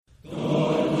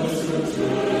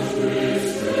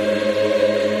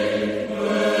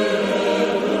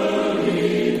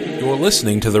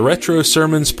listening to the Retro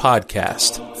Sermons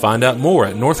podcast. Find out more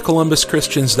at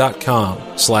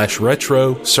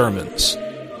northcolumbuschristians.com/retro sermons.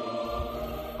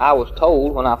 I was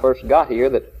told when I first got here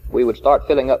that we would start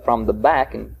filling up from the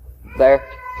back and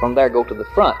from there go to the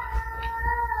front.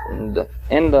 And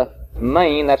in the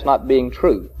main, that's not being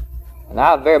true. And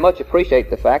I very much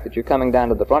appreciate the fact that you're coming down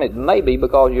to the front. It may be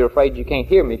because you're afraid you can't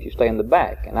hear me if you stay in the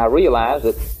back. And I realize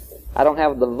that I don't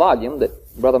have the volume that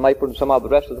Brother Maple and some of the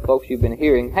rest of the folks you've been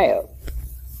hearing have.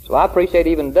 So I appreciate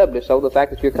even doubly so the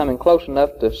fact that you're coming close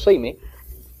enough to see me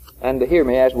and to hear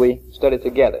me as we study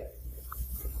together.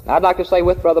 Now, I'd like to say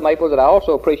with Brother Maple that I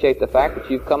also appreciate the fact that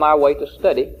you've come our way to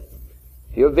study.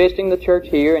 If you're visiting the church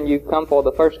here and you've come for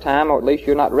the first time, or at least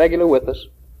you're not regular with us,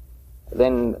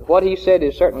 then what he said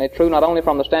is certainly true, not only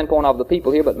from the standpoint of the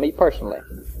people here, but me personally.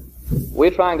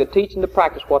 We're trying to teach and to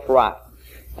practice what's right.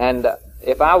 And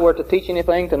if I were to teach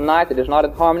anything tonight that is not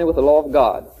in harmony with the law of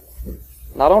God,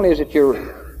 not only is it your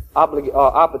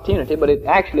opportunity, but it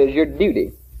actually is your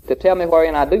duty to tell me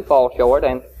wherein I do fall short,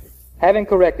 and having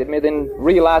corrected me, then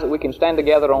realize that we can stand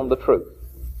together on the truth.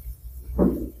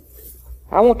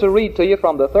 I want to read to you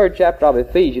from the 3rd chapter of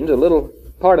Ephesians, a little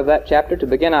part of that chapter to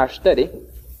begin our study.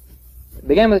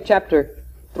 Begin with chapter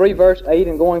 3, verse 8,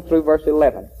 and going through verse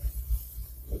 11.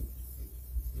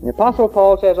 The Apostle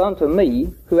Paul says, "Unto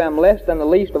me, who am less than the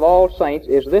least of all saints,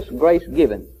 is this grace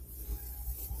given,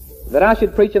 that I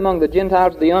should preach among the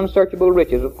Gentiles the unsearchable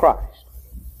riches of Christ,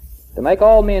 to make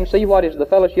all men see what is the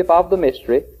fellowship of the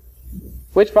mystery,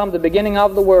 which from the beginning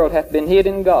of the world hath been hid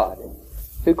in God,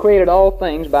 who created all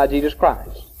things by Jesus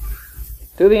Christ,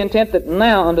 to the intent that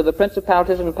now unto the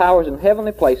principalities and powers in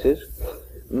heavenly places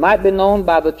might be known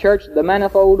by the church the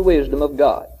manifold wisdom of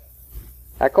God,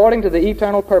 according to the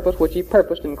eternal purpose which he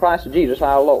purposed in Christ Jesus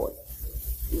our Lord."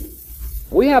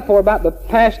 We have for about the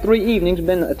past 3 evenings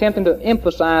been attempting to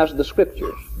emphasize the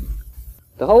Scriptures,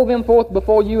 to hold them forth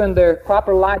before you in their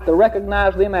proper light, to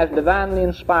recognize them as divinely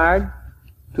inspired,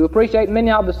 to appreciate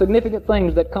many of the significant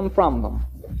things that come from them.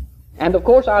 And of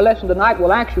course our lesson tonight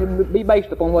will actually be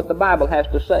based upon what the Bible has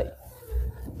to say.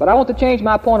 But I want to change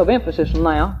my point of emphasis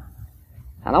now,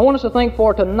 and I want us to think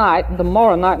for tonight, and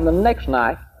tomorrow night, and the next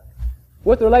night,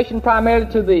 with relation primarily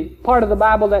to the part of the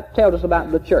Bible that tells us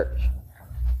about the church.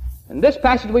 In this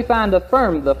passage we find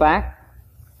affirmed the fact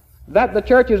that the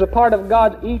church is a part of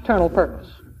God's eternal purpose,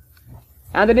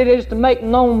 and that it is to make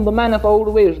known the manifold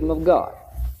wisdom of God.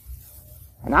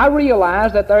 And I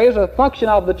realize that there is a function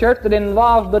of the church that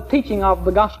involves the teaching of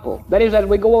the gospel. That is, as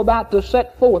we go about to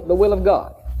set forth the will of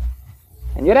God.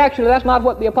 And yet actually that's not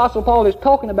what the Apostle Paul is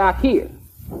talking about here.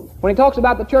 When he talks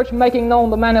about the church making known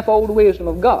the manifold wisdom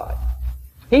of God,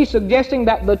 he's suggesting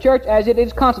that the church as it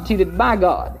is constituted by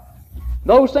God,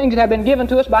 those things that have been given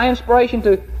to us by inspiration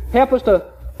to help us to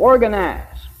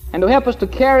organize and to help us to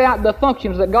carry out the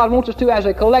functions that God wants us to as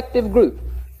a collective group,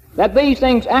 that these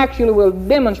things actually will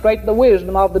demonstrate the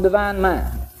wisdom of the divine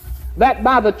mind. That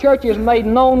by the church is made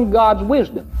known God's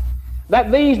wisdom.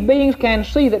 That these beings can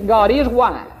see that God is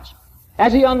wise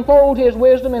as he unfolds his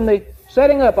wisdom in the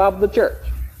setting up of the church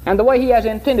and the way he has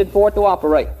intended for it to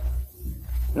operate.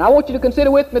 And I want you to consider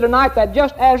with me tonight that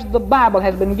just as the Bible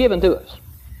has been given to us,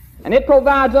 and it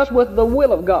provides us with the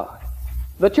will of God,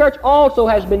 the church also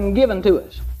has been given to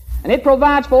us, and it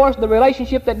provides for us the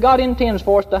relationship that God intends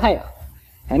for us to have.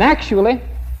 And actually,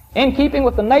 in keeping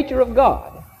with the nature of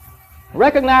God,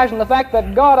 recognizing the fact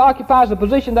that God occupies the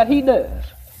position that he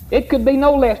does, it could be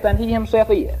no less than he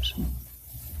himself is.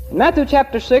 In Matthew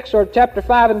chapter 6 or chapter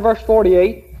 5 and verse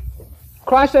 48,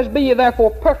 Christ says, "Be ye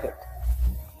therefore perfect,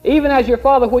 even as your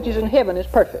Father which is in heaven is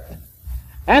perfect."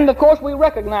 And of course we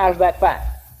recognize that fact.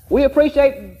 We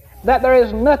appreciate that there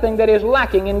is nothing that is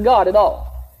lacking in God at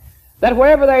all. That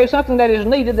wherever there is something that is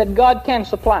needed, that God can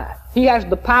supply. He has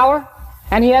the power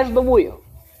and he has the will.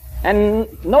 And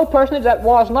no personage that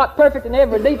was not perfect in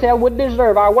every detail would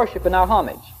deserve our worship and our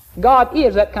homage. God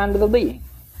is that kind of a being.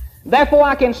 Therefore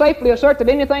I can safely assert that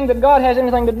anything that God has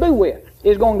anything to do with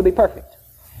is going to be perfect.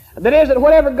 That is, that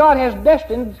whatever God has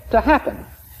destined to happen,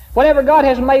 whatever God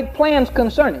has made plans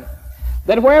concerning,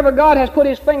 that wherever God has put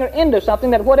his finger into something,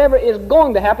 that whatever is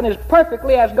going to happen is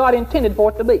perfectly as God intended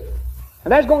for it to be.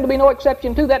 And there's going to be no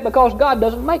exception to that, because God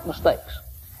doesn't make mistakes.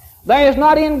 There is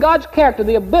not in God's character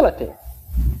the ability,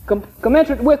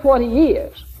 commensurate with what he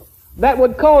is, that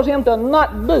would cause him to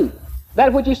not do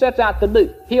that which he sets out to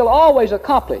do. He'll always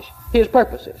accomplish his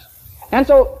purposes. And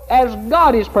so, as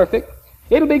God is perfect,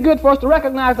 it'll be good for us to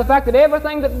recognize the fact that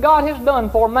everything that God has done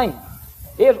for man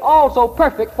is also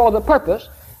perfect for the purpose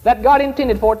that God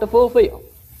intended for it to fulfill.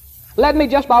 Let me,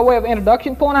 just by way of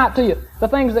introduction, point out to you the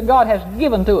things that God has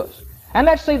given to us. And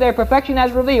let's see their perfection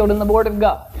as revealed in the Word of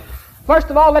God. First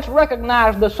of all, let's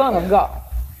recognize the Son of God.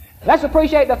 Let's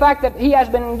appreciate the fact that He has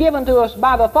been given to us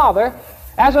by the Father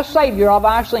as a Savior of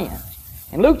our sins.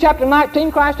 In Luke chapter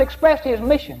 19, Christ expressed His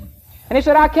mission. And He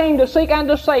said, I came to seek and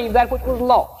to save that which was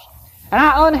lost. And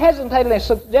I unhesitatingly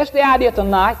suggest the idea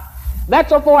tonight that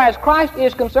so far as Christ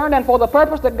is concerned and for the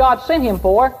purpose that God sent Him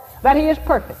for, that He is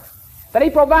perfect. That He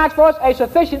provides for us a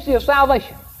sufficiency of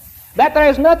salvation. That there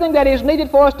is nothing that is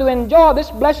needed for us to enjoy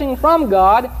this blessing from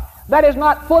God that is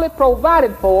not fully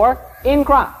provided for in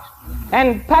Christ.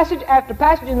 And passage after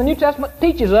passage in the New Testament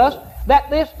teaches us that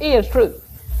this is true.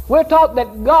 We're taught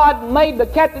that God made the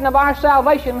captain of our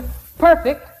salvation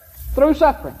perfect through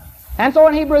suffering. And so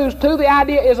in Hebrews 2, the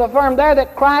idea is affirmed there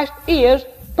that Christ is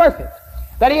perfect.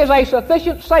 That He is a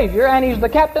sufficient Savior and He's the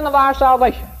captain of our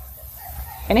salvation.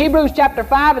 In Hebrews chapter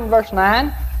 5 and verse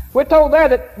 9, we're told there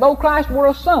that though Christ were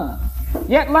a son,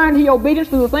 yet learned He obedience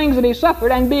through the things that He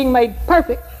suffered, and being made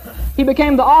perfect, He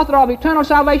became the author of eternal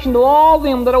salvation to all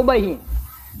them that obey Him.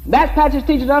 That passage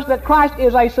teaches us that Christ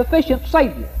is a sufficient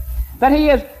Savior, that He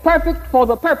is perfect for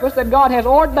the purpose that God has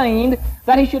ordained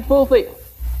that He should fulfill.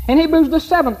 In Hebrews the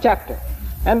 7th chapter,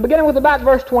 and beginning with about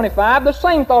verse 25, the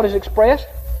same thought is expressed,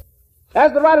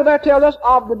 as the writer there tells us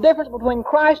of the difference between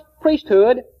Christ's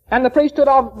priesthood and the priesthood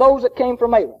of those that came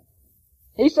from Aaron.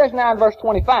 He says now in verse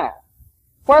 25,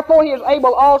 Wherefore He is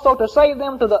able also to save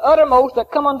them to the uttermost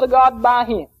that come unto God by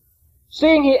Him,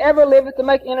 seeing He ever liveth to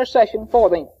make intercession for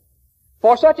them.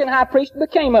 For such an high priest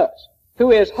became us,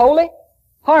 who is holy,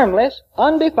 harmless,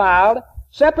 undefiled,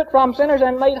 separate from sinners,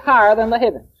 and made higher than the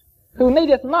heavens, who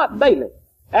needeth not daily,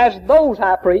 as those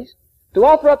high priests, to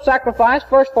offer up sacrifice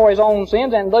first for His own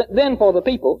sins and then for the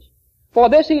people's. For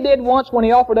this He did once when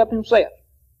He offered up Himself.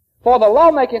 For the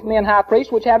law maketh men high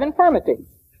priests which have infirmity.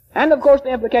 And of course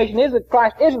the implication is that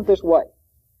Christ isn't this way.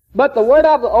 But the word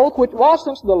of the oath which was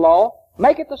since the law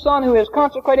maketh the Son who is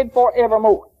consecrated for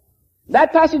evermore.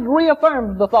 That passage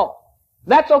reaffirms the thought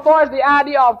that so far as the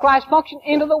idea of Christ's function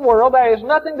into the world, there is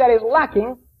nothing that is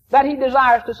lacking that He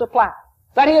desires to supply.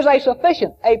 That He is a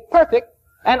sufficient, a perfect,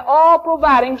 and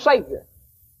all-providing Savior.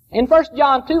 In 1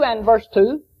 John 2 and verse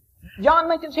 2, John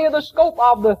mentions here the scope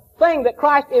of the thing that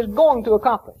Christ is going to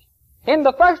accomplish. In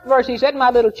the first verse he said, My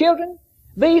little children,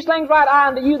 these things write I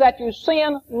unto you that you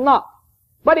sin not.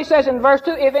 But he says in verse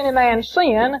 2, If any man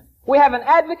sin, we have an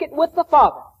advocate with the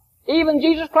Father, even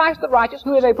Jesus Christ the righteous,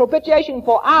 who is a propitiation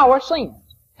for our sins.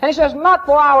 And he says, not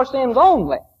for our sins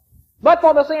only, but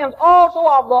for the sins also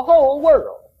of the whole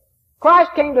world.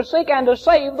 Christ came to seek and to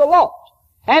save the lost.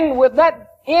 And with that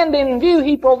end in view,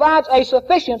 He provides a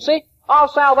sufficiency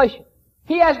of salvation.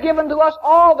 He has given to us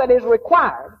all that is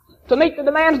required to meet the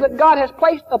demands that God has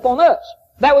placed upon us,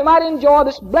 that we might enjoy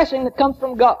this blessing that comes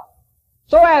from God.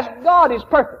 So as God is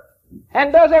perfect,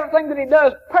 and does everything that He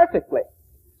does perfectly,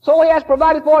 so He has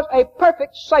provided for us a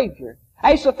perfect Savior,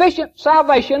 a sufficient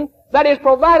salvation that is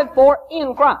provided for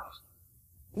in Christ.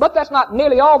 But that's not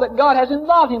nearly all that God has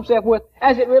involved Himself with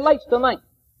as it relates to man.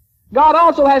 God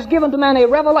also has given to man a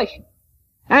revelation.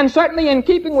 And certainly in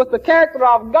keeping with the character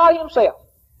of God Himself,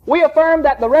 we affirm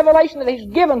that the revelation that He's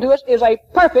given to us is a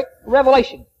perfect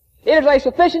revelation. It is a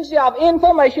sufficiency of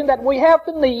information that we have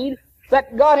to need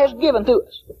that God has given to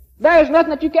us. There is nothing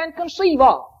that you can conceive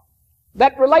of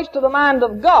that relates to the mind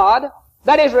of God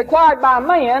that is required by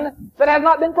man that has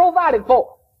not been provided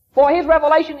for. For His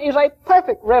revelation is a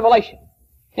perfect revelation.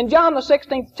 In John the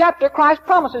 16th chapter, Christ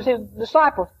promises His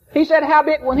disciples, He said,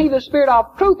 Howbeit when He, the Spirit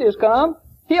of truth, is come,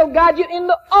 He'll guide you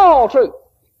into all truth.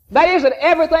 That is, that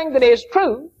everything that is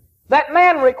true, that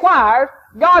man requires,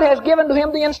 God has given to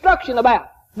him the instruction about.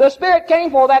 The Spirit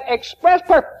came for that express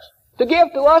purpose, to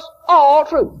give to us all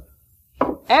truth.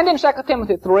 And in 2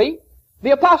 Timothy 3,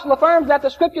 the Apostle affirms that the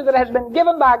Scripture that has been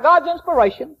given by God's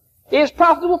inspiration is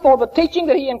profitable for the teaching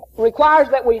that He requires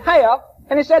that we have,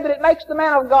 and he said that it makes the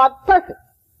man of God perfect,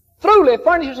 truly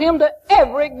furnishes him to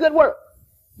every good work.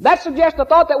 That suggests the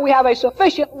thought that we have a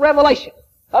sufficient revelation.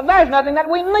 There's nothing that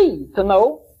we need to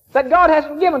know that God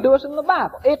hasn't given to us in the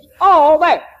Bible. It's all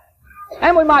there.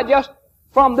 And we might just,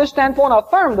 from this standpoint,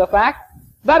 affirm the fact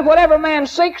that whatever man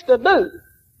seeks to do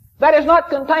that is not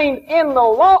contained in the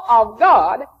law of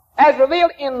God, as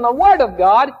revealed in the Word of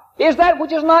God, is that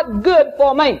which is not good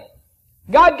for man.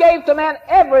 God gave to man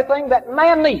everything that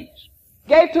man needs,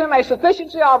 gave to him a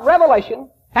sufficiency of revelation,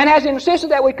 and has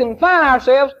insisted that we confine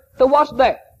ourselves to what's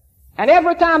there. And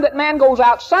every time that man goes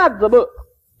outside the book,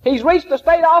 he's reached a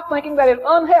state of thinking that is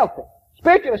unhealthy,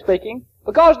 spiritually speaking,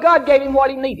 because God gave him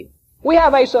what he needed. We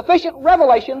have a sufficient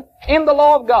revelation in the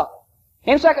law of God.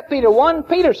 In 2 Peter 1,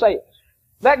 Peter says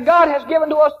that God has given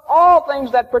to us all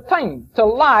things that pertain to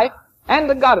life and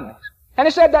to godliness. And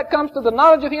he said that comes to the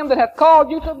knowledge of Him that hath called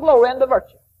you to glory and to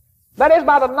virtue. That is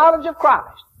by the knowledge of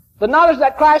Christ. The knowledge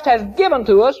that Christ has given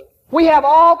to us, we have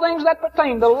all things that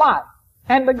pertain to life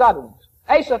and to godliness.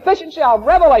 A sufficiency of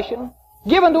revelation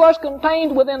given to us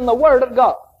contained within the Word of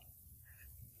God.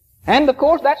 And of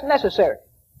course that's necessary.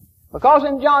 Because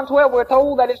in John 12 we're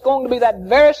told that it's going to be that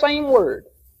very same Word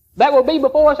that will be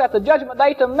before us at the judgment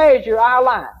day to measure our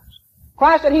lives.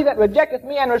 Christ said, He that rejecteth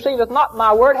me and receiveth not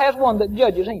my word has one that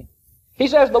judges him. He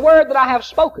says, the word that I have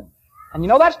spoken. And you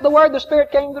know that's the word the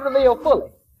Spirit came to reveal fully.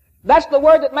 That's the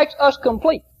word that makes us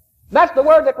complete. That's the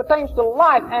word that pertains to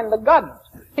life and to godliness.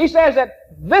 He says that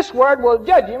this word will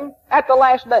judge him at the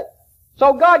last day.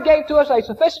 So God gave to us a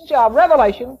sufficiency of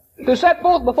revelation to set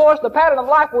forth before us the pattern of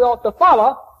life we ought to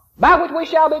follow, by which we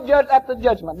shall be judged at the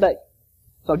judgment day.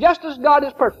 So just as God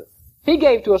is perfect, He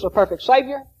gave to us a perfect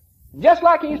Savior. Just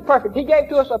like He's perfect, He gave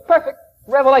to us a perfect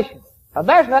revelation. Now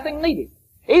there's nothing needed,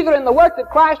 either in the work that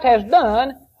Christ has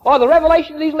done or the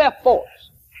revelation that He's left for us.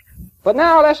 But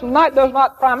now our lesson tonight does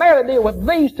not primarily deal with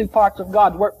these two parts of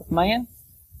God's work with man,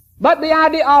 but the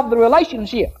idea of the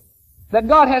relationship that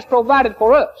God has provided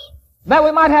for us, that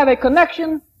we might have a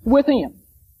connection with Him.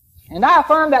 And I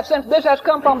affirm that since this has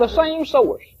come from the same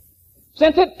source,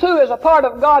 since it too is a part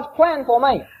of God's plan for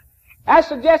man, as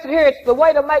suggested here, it's the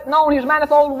way to make known His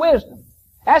manifold wisdom.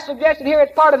 As suggested here,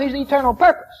 it's part of His eternal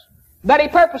purpose that He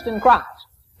purposed in Christ.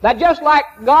 That just like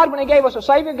God, when He gave us a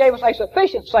Savior, gave us a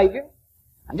sufficient Savior,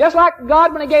 and just like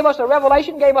God, when He gave us a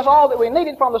revelation, gave us all that we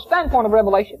needed from the standpoint of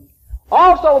revelation,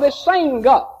 also this same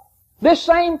God, this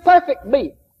same perfect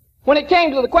being, when it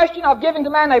came to the question of giving to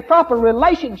man a proper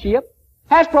relationship,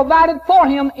 has provided for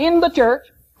him in the church,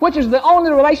 which is the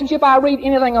only relationship I read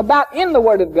anything about in the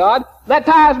Word of God, that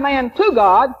ties man to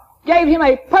God, gave him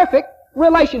a perfect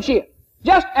relationship.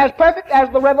 Just as perfect as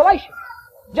the revelation.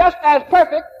 Just as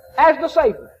perfect as the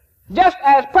Savior. Just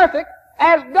as perfect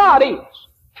as God is.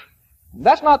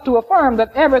 That's not to affirm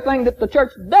that everything that the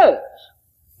church does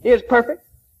is perfect,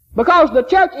 because the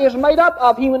church is made up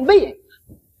of human beings.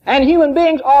 And human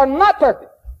beings are not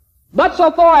perfect. But so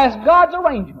far as God's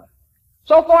arrangement,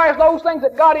 so far as those things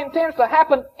that God intends to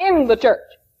happen in the church,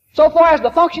 so far as the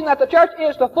function that the church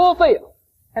is to fulfill,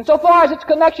 and so far as its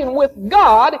connection with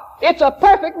God, it's a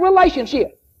perfect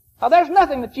relationship. Now there's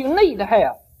nothing that you need to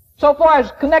have so far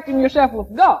as connecting yourself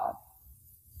with God,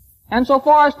 and so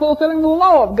far as fulfilling the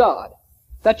law of God,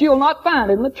 that you'll not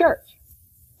find in the church.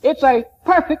 It's a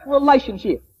perfect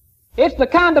relationship. It's the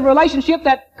kind of relationship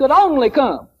that could only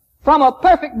come from a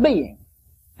perfect being.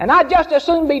 And I'd just as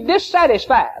soon be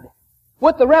dissatisfied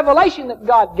with the revelation that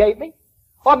God gave me,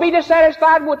 or be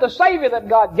dissatisfied with the Savior that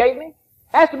God gave me,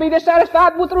 as to be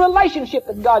dissatisfied with the relationship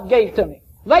that God gave to me.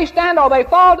 They stand or they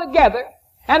fall together,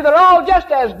 and they're all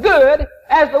just as good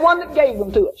as the one that gave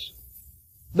them to us.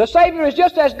 The Savior is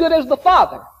just as good as the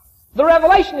Father. The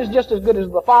revelation is just as good as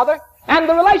the Father, and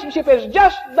the relationship is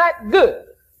just that good.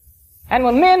 And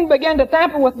when men begin to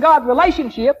tamper with God's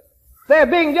relationship, they're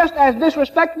being just as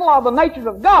disrespectful of the nature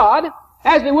of God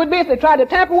as they would be if they tried to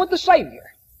tamper with the Savior,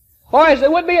 or as they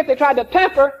would be if they tried to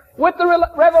tamper with the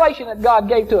revelation that God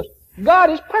gave to us.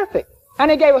 God is perfect, and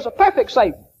He gave us a perfect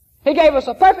Savior. He gave us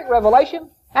a perfect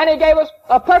revelation, and He gave us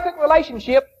a perfect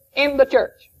relationship in the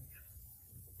church.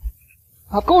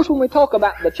 Of course, when we talk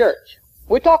about the church,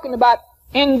 we're talking about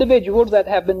individuals that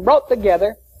have been brought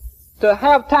together to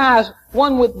have ties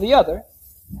one with the other,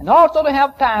 and also to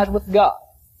have ties with God.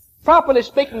 Properly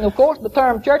speaking, of course, the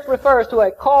term church refers to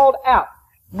a called out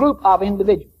group of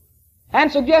individuals,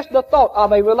 and suggests the thought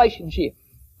of a relationship.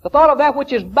 The thought of that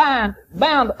which is bound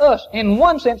us in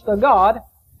one sense to God,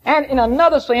 and in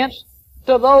another sense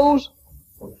to those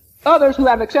others who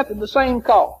have accepted the same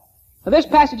call. Now, this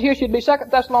passage here should be 2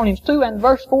 Thessalonians 2 and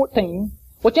verse 14,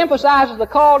 which emphasizes the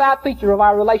called out feature of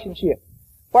our relationship,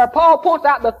 where Paul points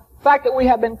out the fact that we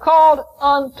have been called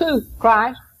unto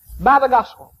Christ by the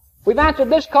gospel. We've answered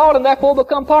this call and therefore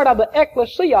become part of the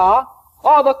ecclesia,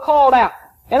 or the called out.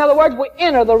 In other words, we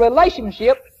enter the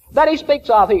relationship that he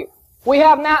speaks of here. We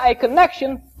have now a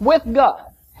connection with God,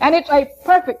 and it's a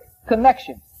perfect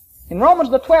connection. In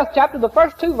Romans the 12th chapter, the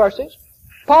first 2 verses,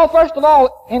 Paul first of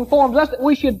all informs us that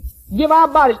we should give our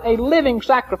bodies a living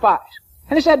sacrifice.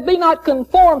 And he said, be not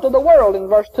conformed to the world in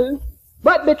verse 2,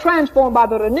 but be transformed by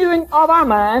the renewing of our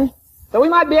minds, that we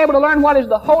might be able to learn what is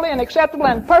the holy and acceptable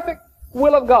and perfect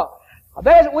will of God.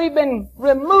 That is, we've been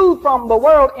removed from the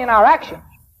world in our actions.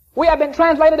 We have been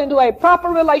translated into a proper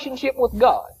relationship with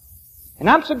God. And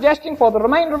I'm suggesting for the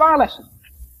remainder of our lesson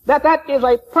that that is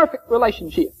a perfect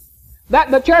relationship.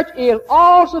 That the church is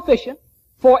all sufficient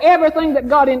for everything that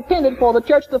God intended for the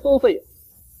church to fulfill.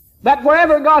 that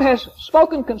wherever God has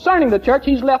spoken concerning the church,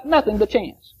 He's left nothing to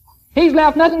chance. He's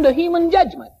left nothing to human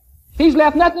judgment. He's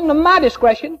left nothing to my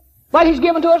discretion, but He's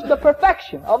given to us the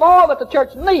perfection of all that the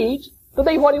church needs to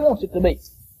be what He wants it to be.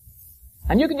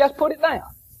 And you can just put it down.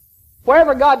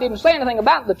 Wherever God didn't say anything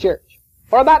about the church,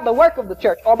 or about the work of the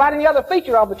church, or about any other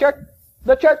feature of the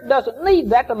church doesn't need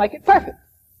that to make it perfect.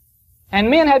 And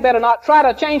men had better not try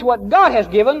to change what God has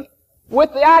given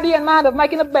with the idea in mind of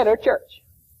making a better church.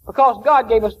 Because God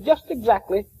gave us just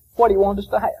exactly what He wanted us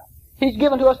to have. He's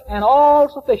given to us an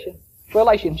all-sufficient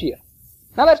relationship.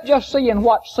 Now let's just see in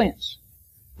what sense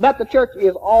that the church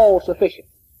is all-sufficient.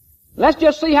 Let's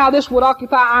just see how this would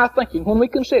occupy our thinking when we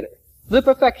consider the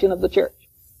perfection of the church.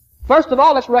 First of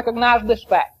all, let's recognize this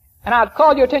fact. And I'd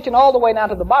call your attention all the way down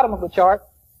to the bottom of the chart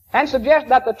and suggest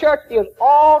that the church is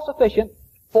all-sufficient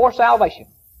for salvation.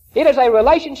 It is a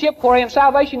relationship wherein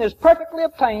salvation is perfectly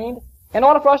obtained in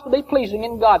order for us to be pleasing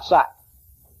in God's sight.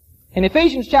 In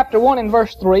Ephesians chapter 1 and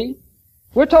verse 3,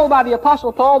 we're told by the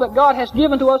Apostle Paul that God has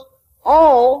given to us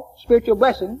all spiritual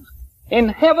blessings in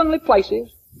heavenly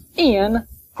places in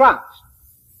Christ.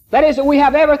 That is, that we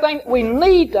have everything that we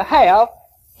need to have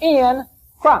in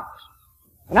Christ.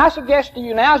 And I suggest to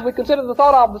you now, as we consider the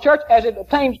thought of the church as it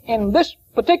obtains in this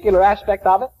particular aspect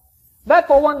of it, that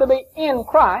for one to be in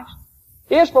Christ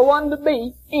is for one to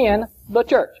be in the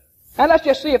church. And let's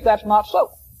just see if that's not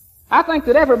so. I think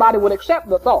that everybody would accept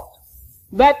the thought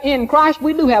that in Christ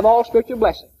we do have all spiritual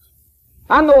blessings.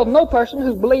 I know of no person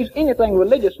who believes anything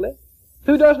religiously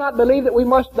who does not believe that we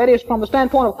must, that is from the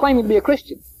standpoint of claiming to be a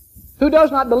Christian, who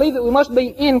does not believe that we must be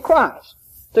in Christ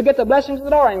to get the blessings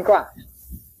that are in Christ.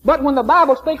 But when the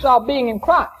Bible speaks of being in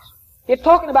Christ, it's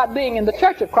talking about being in the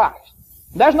church of Christ.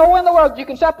 There's no way in the world that you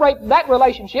can separate that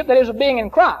relationship, that is of being in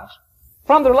Christ,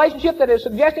 from the relationship that is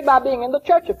suggested by being in the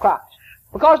church of Christ,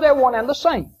 because they're one and the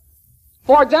same.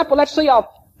 For example, let's see of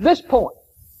this point.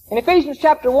 In Ephesians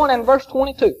chapter 1 and verse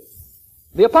 22,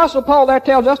 the Apostle Paul there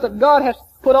tells us that God has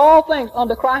put all things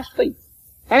under Christ's feet,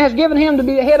 and has given Him to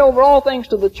be the head over all things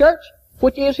to the church,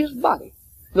 which is His body,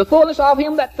 the fullness of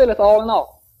Him that filleth all in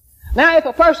all. Now, if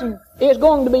a person is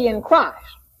going to be in Christ,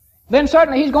 then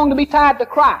certainly he's going to be tied to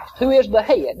Christ, who is the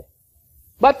head.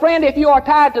 But friend, if you are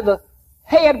tied to the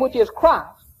head, which is Christ,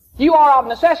 you are of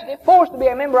necessity forced to be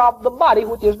a member of the body,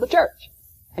 which is the church.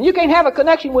 And you can't have a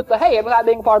connection with the head without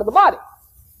being part of the body.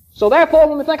 So therefore,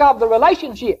 when we think of the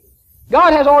relationship,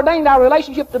 God has ordained our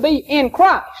relationship to be in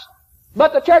Christ,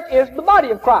 but the church is the body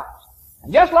of Christ.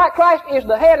 And just like Christ is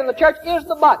the head and the church is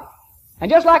the body, and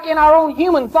just like in our own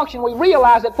human function we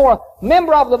realize that for a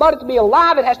member of the body to be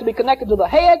alive, it has to be connected to the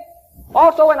head,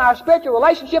 also in our spiritual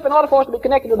relationship, in order for us to be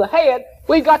connected to the head,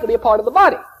 we've got to be a part of the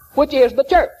body, which is the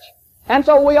church. And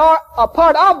so we are a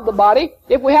part of the body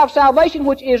if we have salvation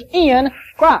which is in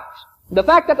Christ. The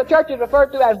fact that the church is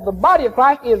referred to as the body of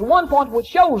Christ is one point which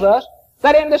shows us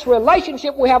that in this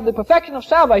relationship we have the perfection of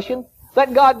salvation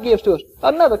that God gives to us.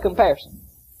 Another comparison.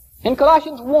 In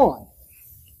Colossians 1,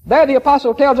 there the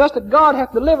apostle tells us that God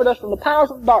hath delivered us from the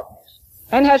powers of darkness,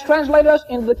 and has translated us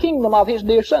into the kingdom of His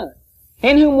dear Son,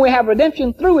 in whom we have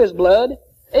redemption through His blood,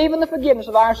 even the forgiveness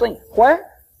of our sins. Where?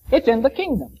 It's in the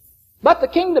kingdom. But the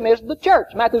kingdom is the church.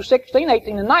 Matthew 16,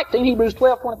 18, and 19, Hebrews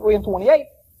 12, 23, and 28,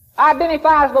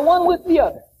 identifies the one with the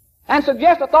other, and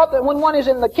suggests a thought that when one is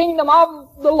in the kingdom of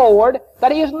the Lord,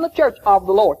 that he is in the church of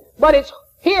the Lord. But it's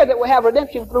here that we have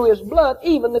redemption through His blood,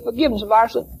 even the forgiveness of our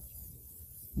sins.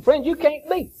 Friends, you can't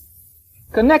be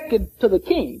connected to the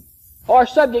king or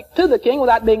subject to the king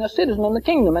without being a citizen in the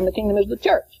kingdom, and the kingdom is the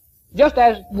church, just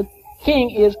as the king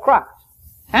is Christ.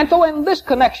 And so in this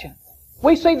connection,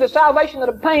 we see the salvation that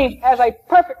obtains as a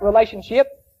perfect relationship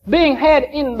being had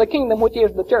in the kingdom, which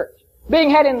is the church, being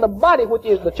had in the body, which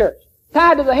is the church,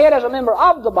 tied to the head as a member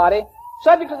of the body,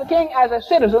 subject to the king as a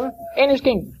citizen in his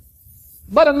kingdom.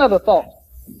 But another thought.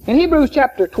 In Hebrews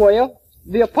chapter 12,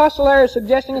 the apostle there is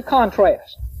suggesting a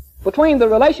contrast between the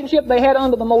relationship they had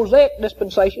under the Mosaic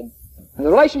dispensation and the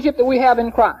relationship that we have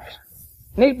in Christ.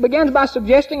 And he begins by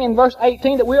suggesting in verse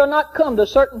 18 that we are not come to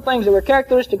certain things that were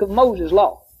characteristic of Moses'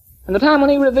 law, and the time when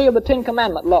he revealed the Ten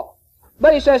Commandment law.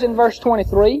 But he says in verse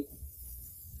 23,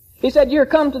 he said, "You're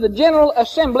come to the general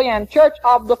assembly and church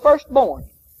of the firstborn,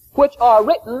 which are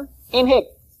written in heaven."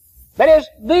 That is,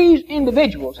 these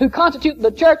individuals who constitute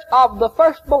the church of the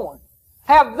firstborn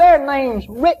have their names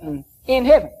written in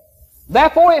heaven.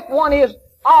 Therefore, if one is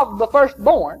of the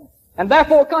firstborn, and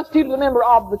therefore constituted a member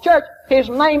of the church, his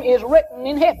name is written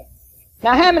in heaven.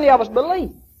 Now, how many of us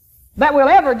believe that we'll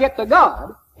ever get to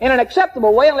God in an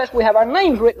acceptable way unless we have our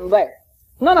names written there?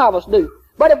 None of us do.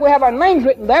 But if we have our names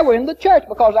written there, we're in the church,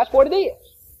 because that's what it is.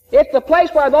 It's the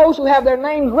place where those who have their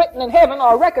names written in heaven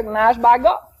are recognized by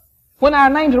God. When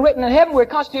our names are written in heaven, we're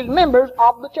constituted members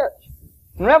of the church.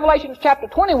 In Revelation chapter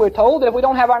 20, we're told that if we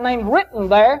don't have our names written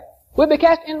there, we'll be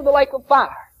cast into the lake of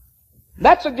fire.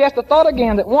 That suggests the thought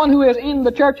again that one who is in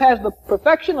the church has the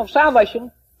perfection of salvation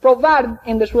provided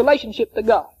in this relationship to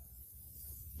God.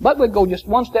 But we'll go just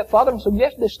one step further and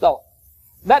suggest this thought,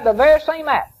 that the very same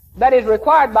act that is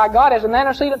required by God as an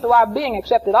antecedent to our being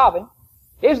accepted of Him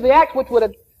is the act which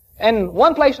would, in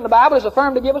one place in the Bible, is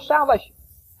affirmed to give us salvation.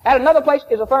 At another place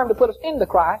is affirmed to put us into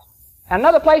Christ. And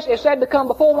another place is said to come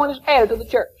before one is added to the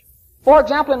church. For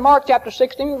example, in Mark chapter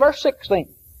 16, verse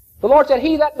 16, the Lord said,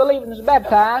 "He that believeth and is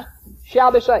baptized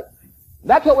shall be saved."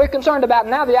 That's what we're concerned about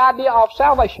now, the idea of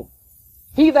salvation.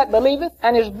 He that believeth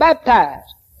and is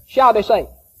baptized shall be saved.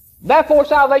 Therefore,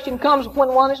 salvation comes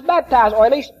when one is baptized, or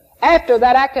at least after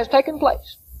that act has taken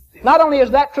place. Not only is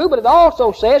that true, but it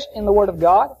also says in the Word of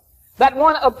God that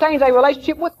one obtains a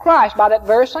relationship with Christ by that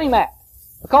very same act.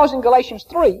 Because in Galatians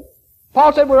 3,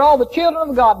 Paul said we're all the children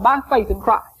of God by faith in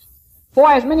Christ. For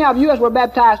as many of you as were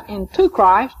baptized into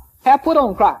Christ have put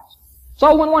on Christ.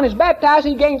 So when one is baptized,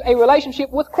 he gains a relationship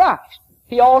with Christ.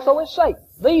 He also is saved.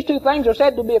 These two things are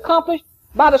said to be accomplished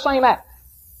by the same act.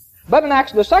 But in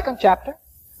Acts the 2nd chapter,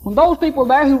 when those people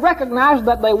there who recognized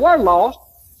that they were lost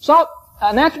sought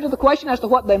an answer to the question as to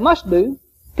what they must do,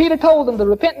 Peter told them to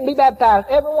repent and be baptized,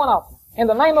 every one of them, in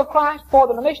the name of Christ for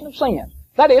the remission of sins.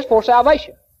 That is, for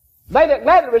salvation. They that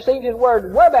gladly received His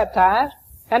word were baptized,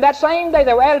 and that same day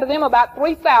there were added to them about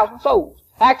 3,000 souls.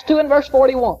 Acts 2 and verse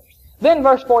 41. Then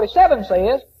verse 47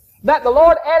 says that the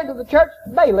Lord added to the church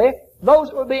daily those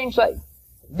that were being saved.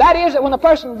 That is, that when a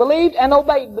person believed and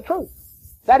obeyed the truth,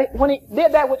 that when he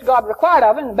did that which God required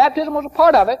of him, and baptism was a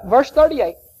part of it, verse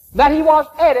 38, that he was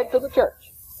added to the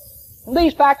church. And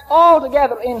these facts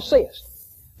altogether insist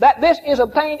that this is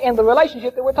obtained in the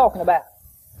relationship that we're talking about.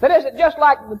 That is, that just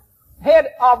like the head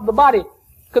of the body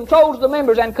controls the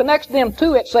members and connects them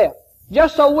to itself,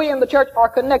 just so we in the church are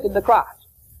connected to Christ.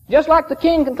 Just like the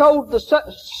king controls the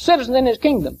citizens in his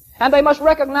kingdom, and they must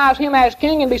recognize him as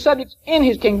king and be subjects in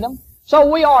his kingdom, so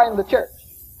we are in the church.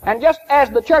 And just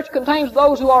as the church contains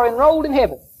those who are enrolled in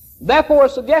heaven, therefore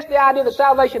suggests the idea that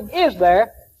salvation is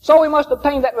there, so we must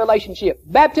obtain that relationship.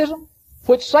 Baptism,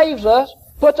 which saves us,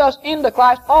 puts us into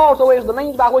Christ, also is the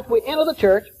means by which we enter the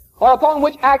church, or upon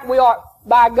which act we are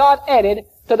by God added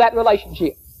to that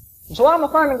relationship. And so I'm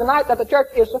affirming tonight that the church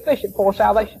is sufficient for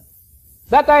salvation.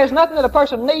 That there is nothing that a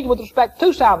person needs with respect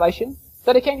to salvation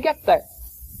that he can't get there.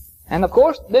 And of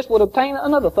course, this would obtain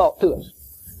another thought to us.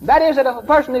 That is that if a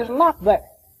person is not there,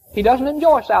 he doesn't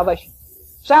enjoy salvation.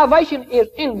 Salvation is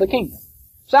in the kingdom.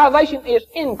 Salvation is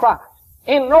in Christ.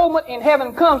 Enrollment in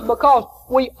heaven comes because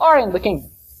we are in the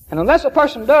kingdom. And unless a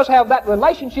person does have that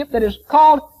relationship that is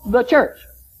called the church,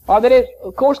 or that is,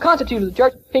 of course, constituted the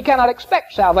church, he cannot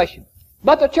expect salvation.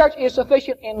 But the church is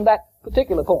sufficient in that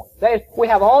particular point. That is, we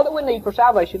have all that we need for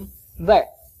salvation there.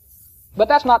 But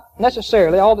that's not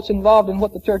necessarily all that's involved in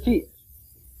what the church is.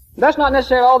 That's not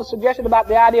necessarily all that's suggested about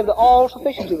the idea of the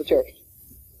all-sufficiency of the church.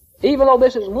 Even though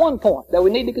this is one point that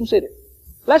we need to consider,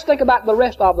 let's think about the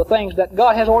rest of the things that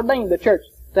God has ordained the church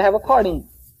to have a part in.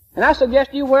 And I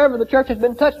suggest to you, wherever the church has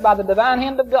been touched by the divine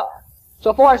hand of God,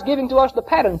 so far as giving to us the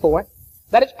pattern for it,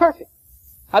 that it's perfect.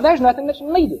 Now, there's nothing that's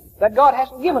needed that God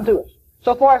hasn't given to us,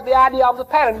 so far as the idea of the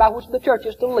pattern by which the church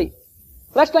is to live.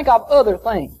 Let's think of other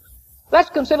things. Let's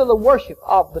consider the worship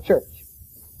of the church.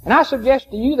 And I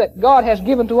suggest to you that God has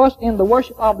given to us in the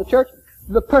worship of the church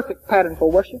the perfect pattern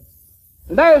for worship.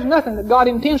 And there is nothing that God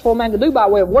intends for man to do by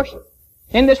way of worship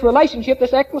in this relationship,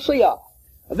 this ecclesia,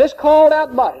 this called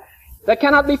out body, that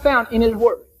cannot be found in His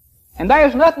Word. And there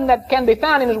is nothing that can be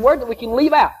found in His Word that we can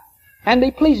leave out and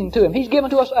be pleasing to Him. He's given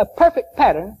to us a perfect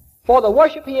pattern for the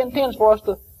worship He intends for us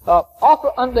to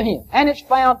offer unto Him. And it's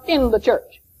found in the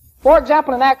church. For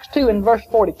example, in Acts 2 and verse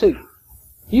 42,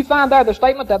 you find there the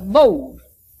statement that those,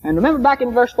 and remember back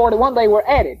in verse 41, they were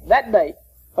added that day,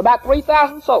 about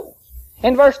 3,000 souls.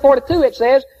 In verse 42 it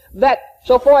says that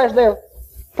so far as their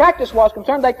practice was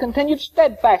concerned, they continued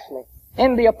steadfastly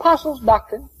in the apostles'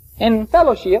 doctrine, in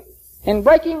fellowship, in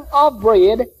breaking of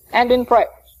bread, and in prayers.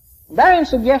 Therein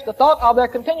suggests the thought of their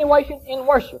continuation in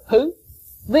worship. Who?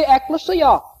 The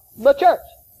ecclesia, the church,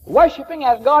 worshiping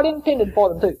as God intended for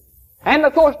them to. And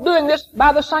of course doing this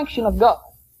by the sanction of God.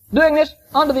 Doing this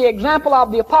under the example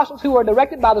of the apostles who were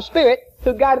directed by the Spirit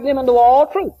who guided them into all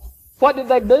truth. What did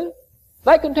they do?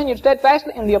 They continued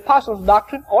steadfastly in the apostles'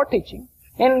 doctrine or teaching,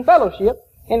 in fellowship,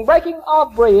 in breaking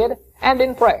of bread, and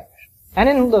in prayers. And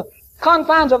in the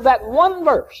confines of that one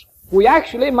verse, we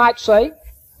actually might say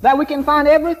that we can find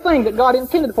everything that God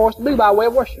intended for us to do by way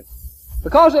of worship.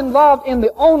 Because involved in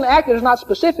the only act that is not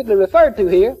specifically referred to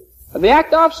here, the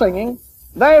act of singing,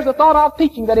 there is the thought of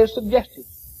teaching that is suggested.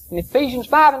 In Ephesians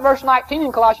 5 and verse 19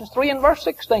 and Colossians 3 and verse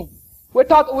 16, we're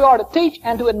taught that we are to teach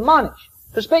and to admonish,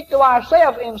 to speak to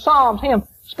ourselves in psalms, hymns,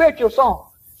 spiritual songs,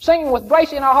 singing with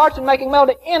grace in our hearts and making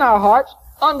melody in our hearts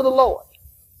unto the Lord.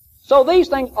 So these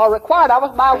things are required of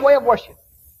us by way of worship.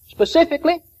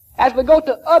 Specifically, as we go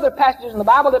to other passages in the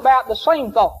Bible that bear out the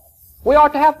same thought, we are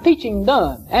to have teaching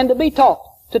done and to be taught,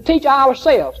 to teach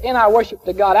ourselves in our worship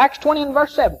to God. Acts 20 and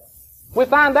verse 7. We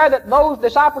find there that those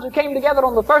disciples who came together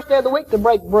on the first day of the week to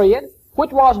break bread,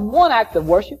 which was one act of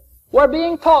worship, were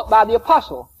being taught by the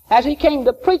apostle as he came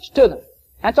to preach to them.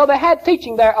 And so they had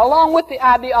teaching there along with the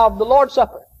idea of the Lord's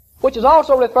Supper, which is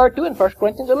also referred to in 1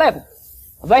 Corinthians 11.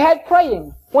 They had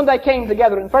praying when they came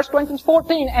together in 1 Corinthians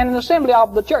 14 and an assembly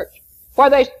of the church,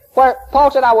 where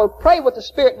Paul said, I will pray with the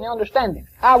Spirit and the understanding.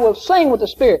 I will sing with the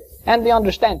Spirit and the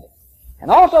understanding. And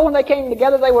also when they came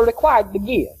together, they were required to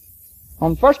give.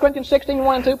 On 1 Corinthians 16,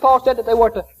 1 and 2, Paul said that they were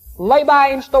to lay by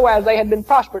in store as they had been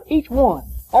prospered, each one,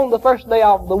 on the first day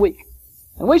of the week.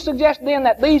 And we suggest then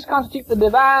that these constitute the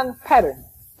divine pattern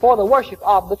for the worship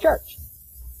of the church.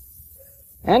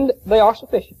 And they are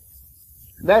sufficient.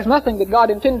 There's nothing that God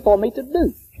intended for me to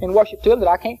do in worship to Him that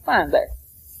I can't find there.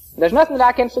 There's nothing that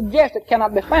I can suggest that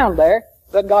cannot be found there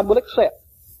that God will accept.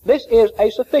 This is a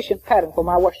sufficient pattern for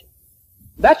my worship.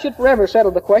 That should forever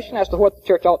settle the question as to what the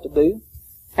church ought to do,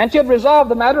 and should resolve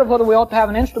the matter of whether we ought to have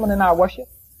an instrument in our worship,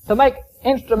 to make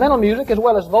instrumental music as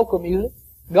well as vocal music.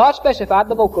 God specified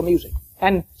the vocal music.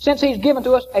 And since He's given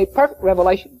to us a perfect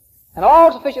revelation and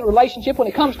all-sufficient relationship when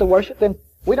it comes to worship, then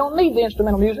we don't need the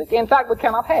instrumental music. In fact, we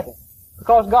cannot have it,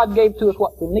 because God gave to us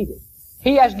what we needed.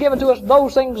 He has given to us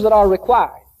those things that are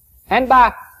required, and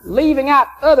by leaving out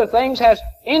other things has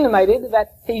intimated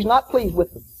that He's not pleased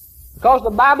with them. Because the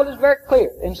Bible is very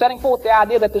clear in setting forth the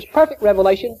idea that this perfect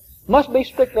revelation must be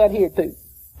strictly adhered to.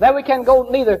 That we can go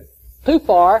neither too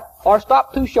far or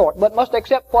stop too short, but must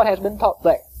accept what has been taught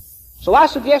there. So I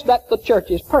suggest that the church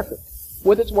is perfect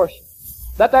with its worship.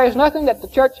 That there is nothing that the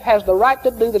church has the right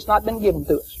to do that's not been given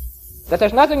to us. That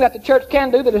there's nothing that the church can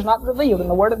do that is not revealed in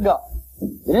the Word of God.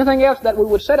 Anything else that we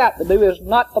would set out to do is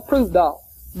not approved of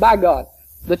by God.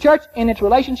 The church, in its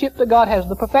relationship to God, has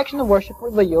the perfection of worship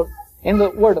revealed in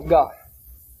the Word of God.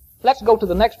 Let's go to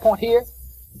the next point here.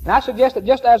 And I suggest that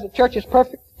just as the church is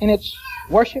perfect in its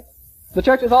worship, the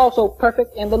church is also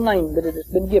perfect in the name that it has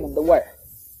been given to wear.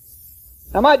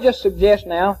 I might just suggest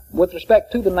now, with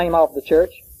respect to the name of the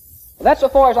church, that's so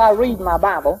far as I read my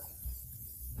Bible,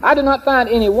 I do not find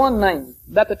any one name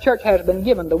that the church has been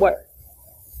given to wear.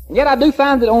 And yet I do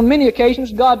find that on many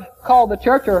occasions God called the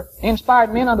church, or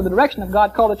inspired men under the direction of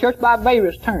God, called the church by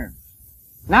various terms.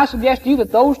 And I suggest to you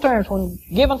that those terms, when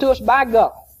given to us by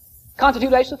God,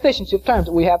 constitute a sufficiency of terms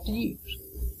that we have to use.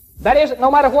 That is, that no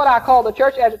matter what I call the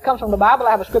church as it comes from the Bible,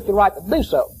 I have a scriptural right to do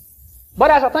so. But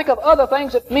as I think of other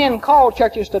things that men call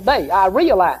churches today, I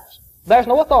realize there's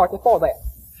no authority for that.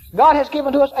 God has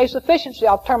given to us a sufficiency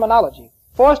of terminology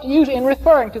for us to use in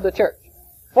referring to the church.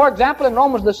 For example, in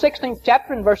Romans the 16th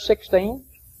chapter, in verse 16,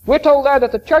 we're told there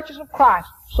that the churches of Christ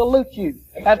salute you,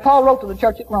 as Paul wrote to the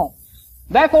church at Rome.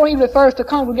 Therefore, he refers to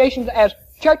congregations as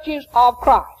churches of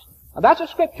Christ. Now, that's a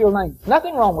scriptural name.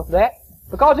 Nothing wrong with that,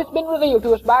 because it's been revealed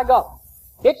to us by God.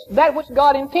 It's that which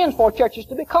God intends for churches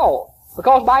to be called,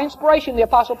 because by inspiration the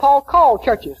Apostle Paul called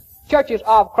churches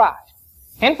of Christ.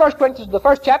 In 1 Corinthians, the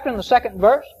 1st chapter, in the 2nd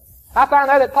verse, I found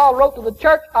there that Paul wrote to the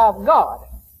church of God,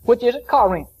 which is at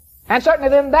Corinth. And certainly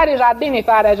then that is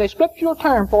identified as a scriptural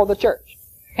term for the church.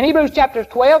 In Hebrews chapter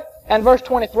 12 and verse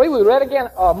 23, we read again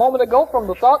a moment ago from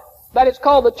the thought that it's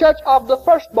called the church of the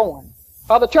firstborn,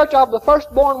 or the church of the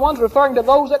firstborn ones, referring to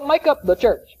those that make up the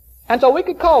church. And so we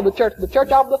could call the church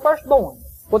of the firstborn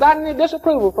without any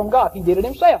disapproval from God. He did it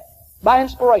Himself by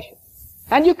inspiration.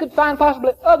 And you could find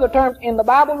possibly other terms in the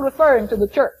Bible referring to the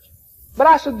church. But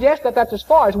I suggest that that's as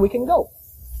far as we can go.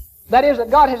 That is, that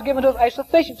God has given to us a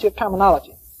sufficiency of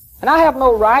terminology. And I have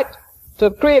no right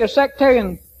to create a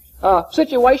sectarian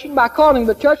situation by calling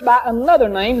the church by another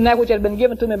name than that which has been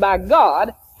given to me by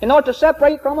God in order to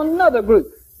separate it from another group.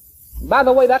 By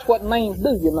the way, that's what names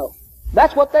do, you know.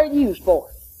 That's what they're used for.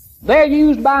 They're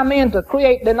used by men to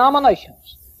create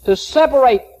denominations, to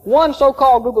separate one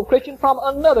so-called group of Christians from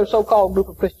another so-called group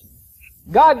of Christians.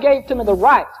 God gave to me the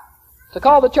right to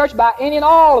call the church by any and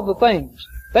all of the things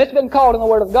that it's been called in the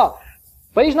Word of God.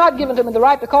 But He's not given to me the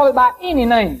right to call it by any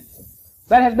name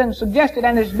that has been suggested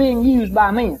and is being used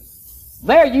by men.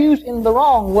 They're used in the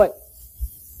wrong way.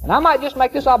 And I might just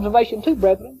make this observation too,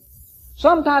 brethren.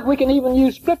 Sometimes we can even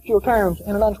use scriptural terms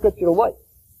in an unscriptural way.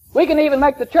 We can even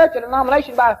make the church a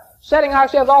denomination by setting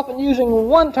ourselves off and using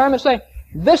one term and saying,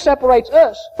 This separates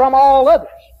us from all others,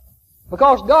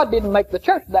 because God didn't make the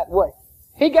church that way.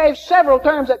 He gave several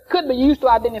terms that could be used to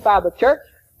identify the church,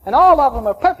 and all of them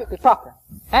are perfectly proper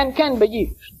and can be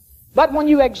used. But when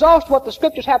you exhaust what the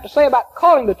Scriptures have to say about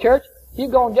calling the church,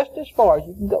 you've gone just as far as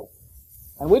you can go.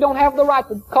 And we don't have the right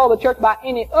to call the church by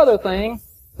any other thing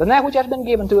than that which has been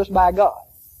given to us by God.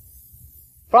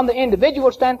 From the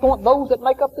individual standpoint, those that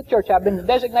make up the church have been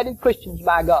designated Christians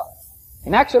by God.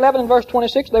 In Acts 11 and verse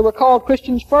 26, they were called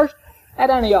Christians first at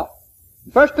Antioch.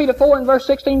 In 1 Peter 4 and verse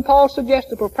 16, Paul suggests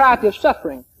the propriety of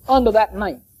suffering under that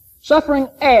name. Suffering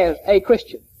as a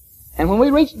Christian. And when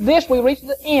we reach this, we reach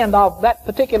the end of that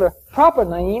particular proper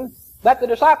name that the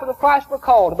disciples of Christ were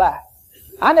called by.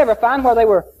 I never find where they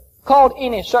were called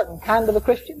any certain kind of a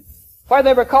Christian, where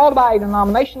they were called by a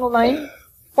denominational name,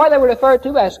 where they were referred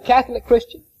to as Catholic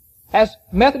Christians, as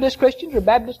Methodist Christians or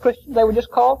Baptist Christians. They were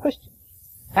just called Christians.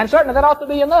 And certainly that ought to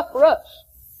be enough for us.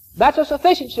 That's a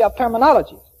sufficiency of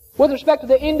terminology with respect to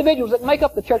the individuals that make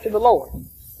up the church of the Lord.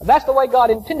 That's the way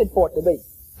God intended for it to be.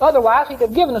 Otherwise, He'd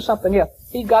have given us something else.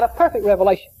 He's got a perfect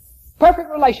revelation, perfect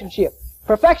relationship,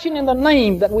 perfection in the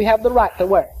name that we have the right to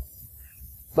wear.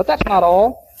 But that's not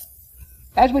all.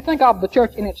 As we think of the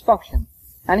church in its function,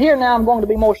 and here now I'm going to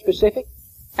be more specific,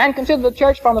 and consider the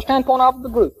church from the standpoint of the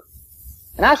group.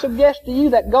 And I suggest to you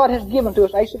that God has given to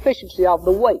us a sufficiency of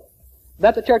the way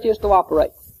that the church is to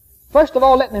operate. First of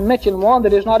all, let me mention one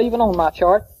that is not even on my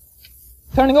chart.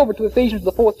 Turning over to Ephesians,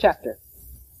 the 4th chapter.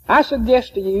 I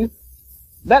suggest to you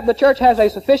that the church has a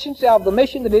sufficiency of the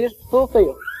mission that it is to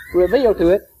fulfill, revealed to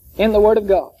it in the Word of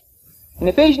God. In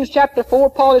Ephesians chapter 4,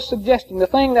 Paul is suggesting the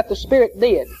thing that the Spirit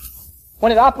did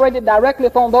when it operated directly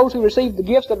upon those who received the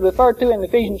gifts that are referred to in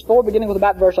Ephesians 4, beginning with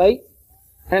about verse 8.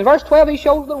 And in verse 12, he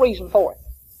shows the reason for it.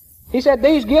 He said,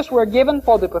 these gifts were given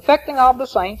for the perfecting of the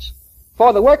saints,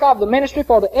 for the work of the ministry,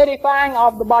 for the edifying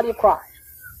of the body of Christ.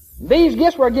 These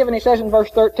gifts were given, he says in verse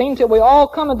 13, till we all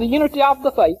come into the unity of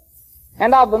the faith,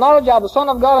 and of the knowledge of the Son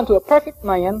of God unto a perfect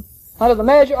man, unto the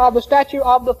measure of the stature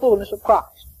of the fullness of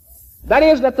Christ. That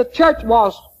is, that the church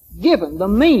was given the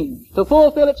means to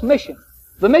fulfill its mission.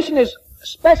 The mission is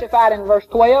specified in verse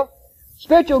 12.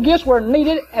 Spiritual gifts were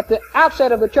needed at the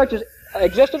outset of the church's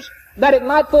existence that it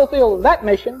might fulfill that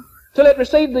mission till it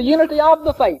received the unity of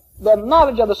the faith, the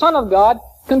knowledge of the Son of God,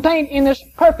 contained in this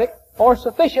perfect or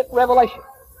sufficient revelation.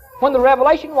 When the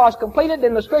revelation was completed,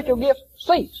 then the spiritual gifts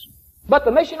ceased. But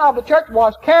the mission of the church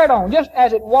was carried on just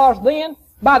as it was then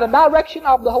by the direction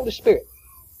of the Holy Spirit.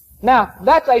 Now,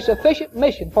 that's a sufficient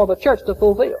mission for the church to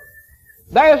fulfill.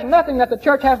 There is nothing that the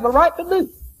church has the right to do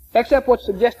except what's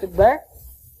suggested there.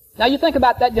 Now, you think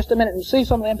about that just a minute and see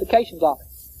some of the implications of it.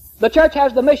 The church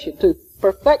has the mission to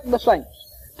perfect the saints,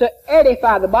 to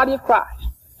edify the body of Christ,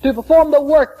 to perform the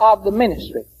work of the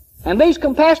ministry. And these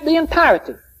compass the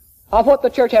entirety of what the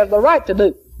church has the right to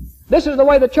do. This is the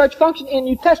way the church functioned in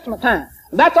New Testament time.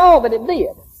 That's all that it did.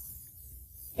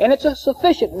 And it's a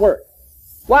sufficient work.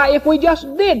 Why, if we just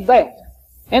did that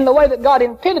in the way that God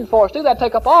intended for us to, that'd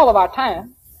take up all of our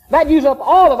time. That'd use up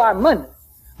all of our money.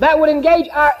 That would engage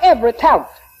our every talent.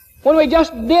 When we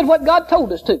just did what God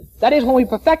told us to. That is, when we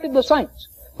perfected the saints.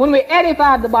 When we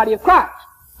edified the body of Christ.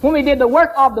 When we did the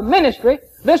work of the ministry,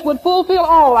 this would fulfill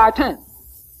all our time.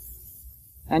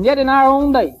 And yet in our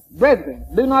own day, brethren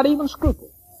do not even scruple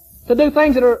to do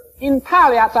things that are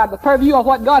entirely outside the purview of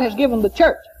what God has given the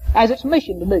church as its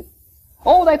mission to do.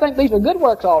 Oh, they think these are good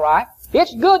works, all right.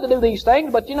 It's good to do these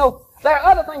things, but you know, there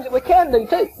are other things that we can do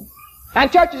too.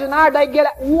 And churches in our day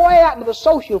get way out into the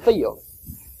social field.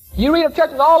 You read of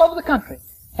churches all over the country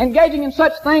engaging in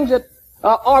such things that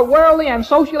are worldly and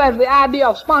social as the idea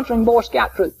of sponsoring Boy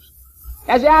Scout troops,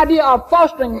 as the idea of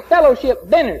fostering fellowship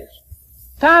dinners,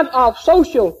 times of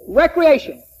social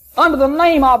recreation, under the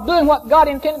name of doing what God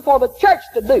intended for the church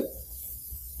to do.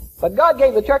 But God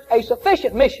gave the church a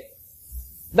sufficient mission.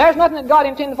 There's nothing that God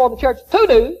intended for the church to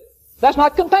do that's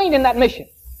not contained in that mission.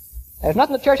 There's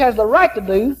nothing the church has the right to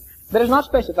do that is not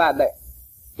specified there.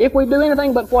 If we do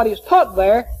anything but what is taught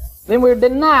there, then we're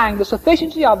denying the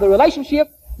sufficiency of the relationship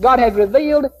God has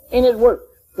revealed in His Word.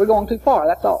 We're going too far,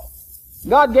 that's all.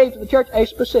 God gave to the church a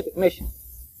specific mission.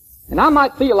 And I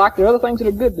might feel like there are other things that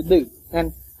are good to do.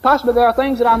 And possibly there are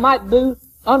things that I might do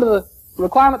under the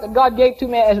requirement that God gave to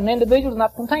me as an individual that's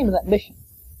not contained in that mission.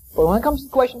 But when it comes to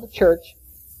the question of the church,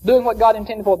 doing what God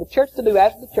intended for the church to do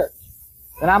as the church,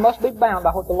 then I must be bound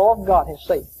by what the Lord God has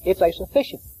said. It's a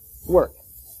sufficient work.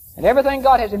 And everything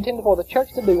God has intended for the church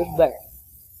to do is there.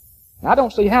 And I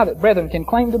don't see how that brethren can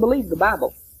claim to believe the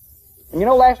Bible. And you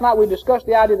know, last night we discussed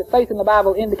the idea that faith in the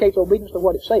Bible indicates obedience to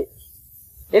what it says.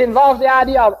 It involves the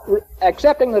idea of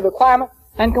accepting the requirement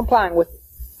and complying with it.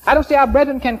 I don't see how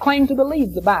brethren can claim to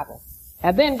believe the Bible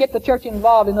and then get the church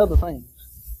involved in other things.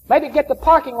 Maybe get the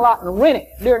parking lot and rent it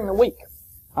during the week.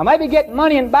 Or maybe get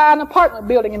money and buy an apartment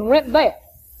building and rent that.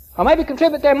 Or maybe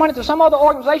contribute their money to some other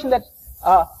organization that's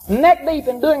neck deep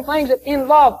in doing things that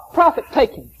involve profit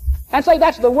taking. And say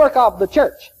that's the work of the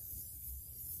church.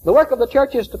 The work of the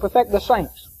church is to perfect the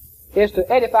saints, is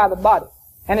to edify the body,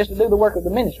 and is to do the work of the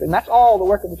ministry. And that's all the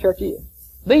work of the church is.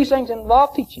 These things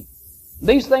involve teaching.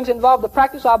 These things involve the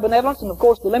practice of benevolence, and of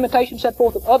course the limitations set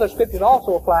forth in other scriptures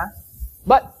also apply.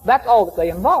 But that's all that they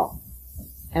involve.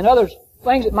 And other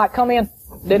things that might come in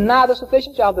deny the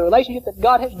sufficiency of the relationship that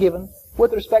God has given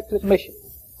with respect to its mission.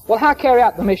 Well, how carry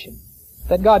out the mission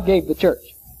that God gave the church?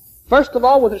 First of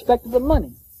all, with respect to the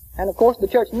money. And of course the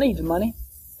church needs money.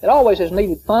 It always has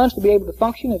needed funds to be able to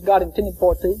function as God intended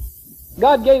for it to.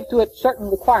 God gave to it certain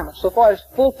requirements so far as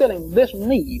fulfilling this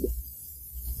need.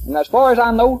 And as far as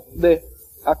I know, the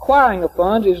acquiring of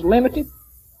funds is limited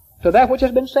to that which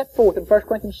has been set forth in 1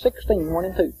 Corinthians 16, 1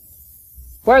 and 2.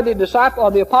 Where the disciple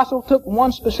or the apostle took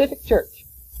one specific church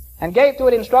and gave to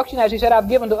it instruction, as he said, I've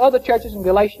given to other churches in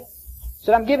Galatia. He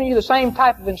said, I'm giving you the same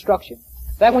type of instruction.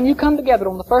 That when you come together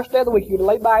on the first day of the week, you're to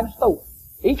lay by and store.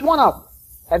 Each one of them,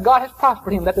 as God has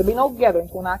prospered him, that there be no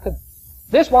gatherings when I come.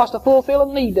 This was to fulfill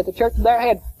a need that the church there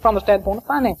had from the standpoint of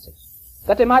finances.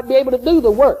 That they might be able to do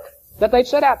the work that they'd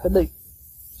set out to do.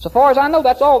 So far as I know,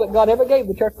 that's all that God ever gave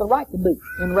the church the right to do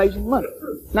in raising money.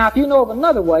 Now, if you know of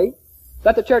another way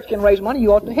that the church can raise money,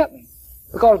 you ought to help me.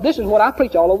 Because this is what I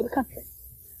preach all over the country.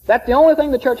 That the only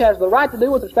thing the church has the right to do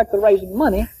with respect to raising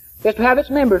money is to have its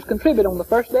members contribute on the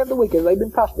first day of the week as they've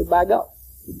been prospered by God.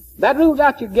 That rules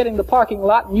out you getting the parking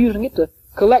lot and using it to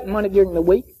collect money during the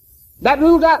week. That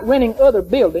rules out renting other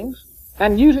buildings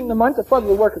and using the money to further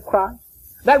the work of Christ.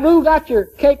 That rules out your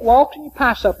cake walks and your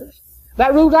pie suppers.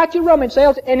 That rules out your rummage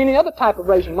sales and any other type of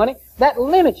raising money. That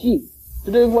limits you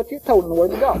to doing what you're told in the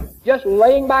Word of God. Just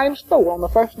laying by in store on the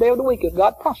first day of the week as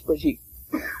God prospers you.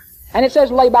 And it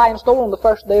says lay by in store on the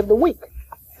first day of the week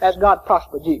as God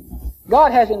prospers you.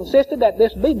 God has insisted that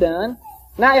this be done.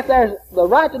 Now, if there's the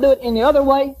right to do it any other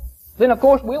way, then of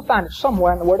course we'll find it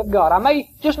somewhere in the Word of God. I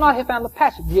may just not have found the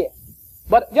passage yet.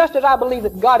 But just as I believe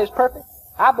that God is perfect,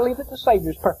 I believe that the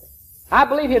Savior is perfect. I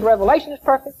believe His revelation is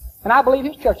perfect, and I believe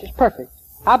His church is perfect.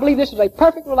 I believe this is a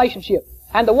perfect relationship,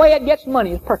 and the way it gets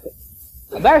money is perfect.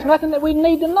 There's nothing that we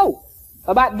need to know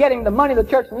about getting the money the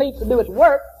church needs to do its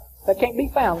work that can't be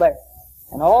found there.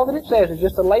 And all that it says is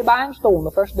just to lay by and store on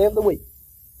the first day of the week.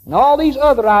 And all these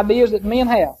other ideas that men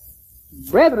have,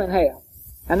 brethren have,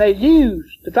 and they use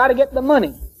to try to get the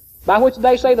money by which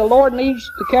they say the Lord needs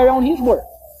to carry on His work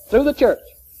through the church,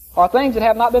 are things that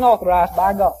have not been authorized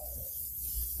by God.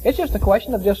 It's just a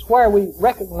question of just where we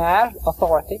recognize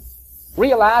authority,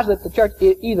 realize that the church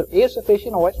either is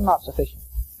sufficient or it's not sufficient.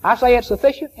 I say it's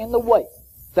sufficient in the way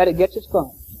that it gets its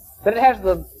funds, that it has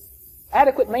the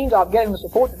adequate means of getting the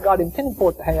support that God intended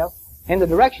for it to have in the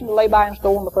direction to lay by and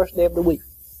store on the first day of the week.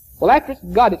 Well, after it's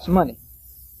got its money,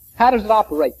 how does it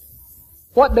operate?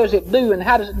 What does it do, and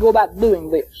how does it go about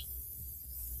doing this?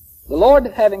 The Lord,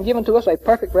 having given to us a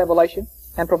perfect revelation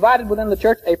and provided within the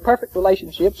church a perfect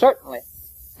relationship, certainly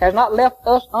has not left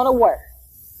us unaware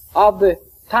of the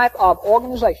type of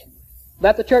organization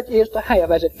that the church is to have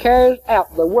as it carries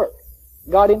out the work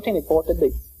God intended for it to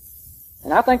do.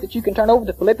 And I think that you can turn over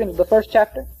to Philippians, the first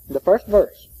chapter, the first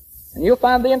verse, and you'll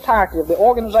find the entirety of the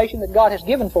organization that God has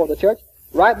given for the church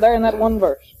right there in that one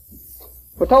verse.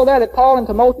 We're told there that Paul and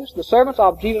Timotheus, the servants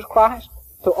of Jesus Christ,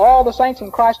 to all the saints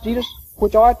in Christ Jesus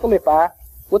which are at Philippi,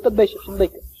 with the bishops and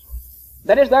deacons.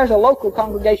 That is, there's a local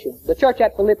congregation, the church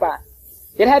at Philippi.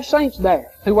 It had saints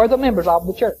there who were the members of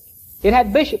the church. It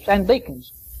had bishops and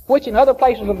deacons, which in other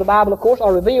places of the Bible, of course,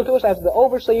 are revealed to us as the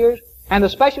overseers and the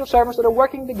special servants that are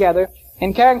working together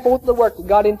in carrying forth the work that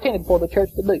God intended for the church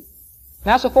to do.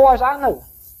 Now, so far as I know,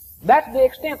 that's the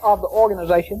extent of the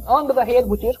organization under the head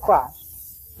which is Christ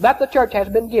that the church has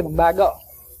been given by God.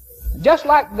 Just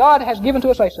like God has given to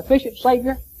us a sufficient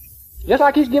Savior, just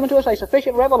like He's given to us a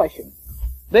sufficient revelation,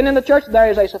 then in the church there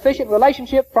is a sufficient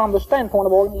relationship from the standpoint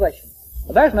of organization.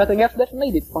 But there's nothing else that's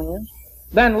needed, friends,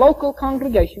 than local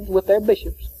congregations with their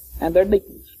bishops and their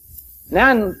deacons.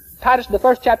 Now in Titus, the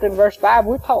first chapter in verse 5,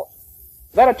 we're taught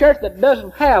that a church that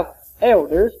doesn't have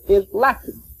elders is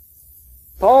lacking.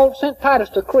 Paul sent Titus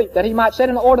to Crete that he might set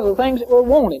in order the things that were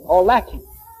wanting or lacking,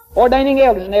 ordaining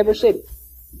elders in every city.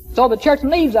 So the church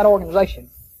needs that organization.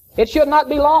 It should not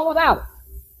be long without it.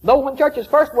 Though when churches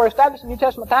first were established in New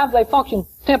Testament times, they functioned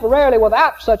temporarily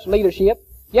without such leadership,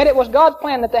 yet it was God's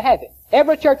plan that they have it.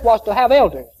 Every church was to have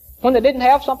elders. When they didn't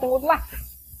have, something was lacking.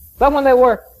 But when they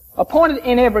were appointed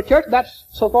in every church. That's,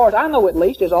 so far as I know at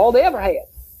least, is all they ever had.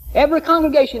 Every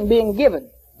congregation being given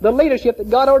the leadership that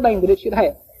God ordained that it should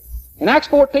have. In Acts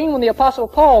 14, when the Apostle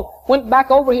Paul went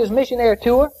back over his missionary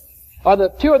tour, or the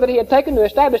tour that he had taken to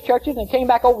establish churches, and came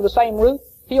back over the same route,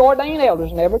 he ordained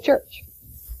elders in every church.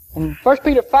 In 1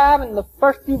 Peter 5, in the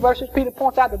first few verses, Peter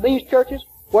points out that these churches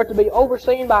were to be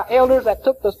overseen by elders that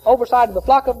took the oversight of the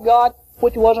flock of God,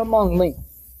 which was among them.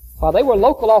 While they were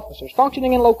local officers,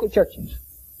 functioning in local churches.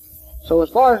 So as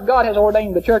far as God has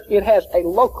ordained the church, it has a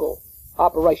local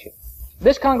operation.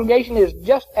 This congregation is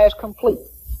just as complete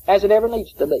as it ever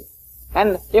needs to be.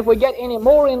 And if we get any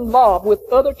more involved with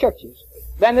other churches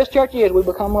than this church is, we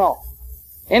become wrong.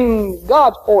 In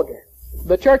God's order,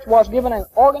 the church was given an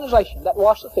organization that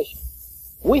was sufficient.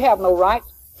 We have no right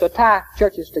to tie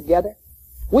churches together.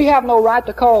 We have no right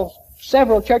to cause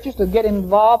several churches to get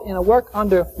involved in a work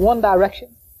under one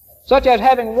direction, such as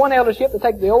having one eldership to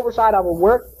take the oversight of a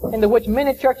work into which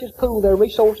many churches pool their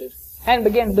resources and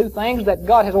begin to do things that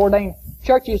God has ordained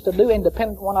churches to do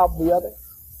independent one of the other.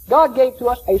 God gave to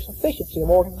us a sufficiency of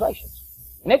organizations,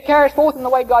 and it carries forth in the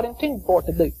way God intended for it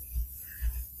to do.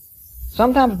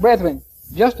 Sometimes, brethren,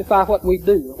 justify what we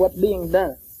do, what's being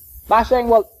done, by saying,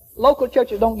 well, local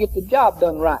churches don't get the job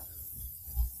done right.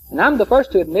 And I'm the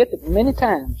first to admit that many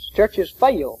times churches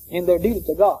fail in their duty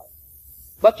to God.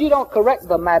 But you don't correct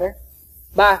the matter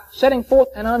by setting forth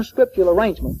an unscriptural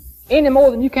arrangement any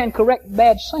more than you can correct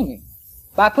bad singing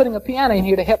by putting a piano in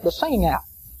here to help the singing out.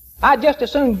 I'd just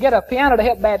as soon get a piano to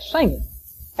help bad singing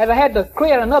as I had to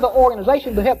create another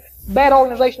organization to help bad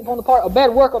organization upon the part, or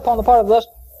bad work upon the part of us,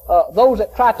 those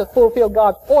that try to fulfill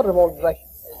God's order of organization.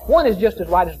 One is just as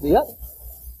right as the other.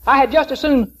 I had just as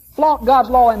soon flaunt God's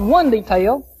law in one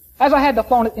detail as I had to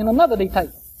flaunt it in another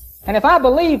detail. And if I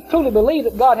truly believe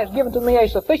that God has given to me a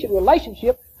sufficient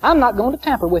relationship, I'm not going to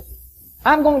tamper with it.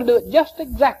 I'm going to do it just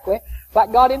exactly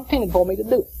like God intended for me to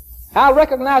do it. I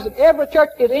recognize that every church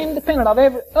is independent of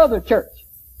every other church.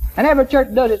 And every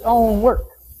church does its own work.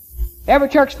 Every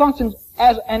church functions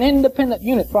as an independent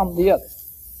unit from the other.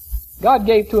 God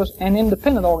gave to us an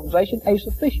independent organization, a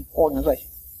sufficient organization,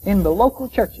 in the local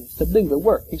churches to do the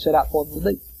work He set out for them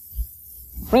to do.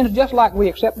 Friends, just like we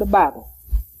accept the Bible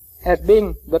as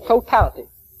being the totality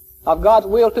of God's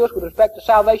will to us with respect to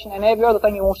salvation and every other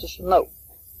thing He wants us to know,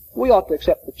 we ought to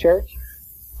accept the church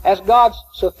as God's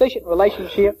sufficient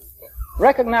relationship,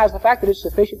 recognize the fact that it's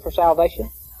sufficient for salvation,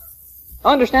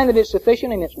 understand that it's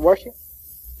sufficient in its worship,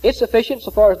 it's sufficient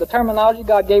so far as the terminology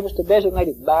God gave us to designate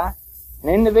it by,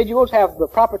 and individuals have the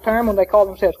proper term when they call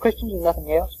themselves Christians and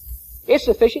nothing else. It's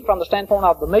sufficient from the standpoint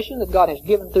of the mission that God has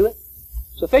given to it,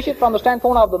 sufficient from the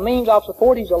standpoint of the means of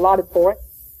support He's allotted for it,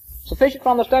 sufficient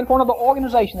from the standpoint of the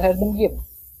organization that has been given.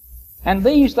 And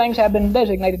these things have been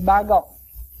designated by God.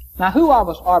 Now, who of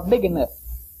us are big enough?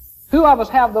 Who of us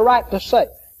have the right to say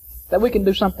that we can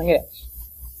do something else?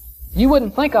 You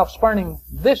wouldn't think of spurning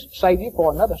this Savior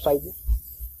for another Savior.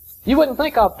 You wouldn't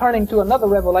think of turning to another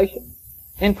revelation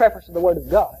in preference to the Word of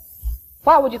God.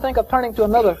 Why would you think of turning to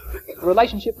another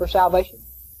relationship for salvation?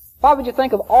 Why would you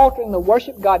think of altering the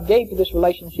worship God gave to this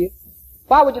relationship?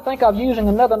 Why would you think of using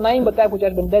another name but that which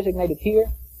has been designated here?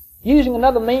 Using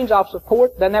another means of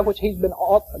support than that which He's been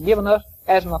given us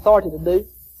as an authority to do?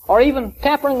 Or even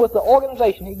tampering with the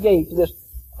organization He gave to this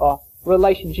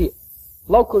relationship?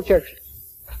 Local churches.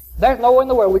 There's no way in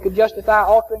the world we could justify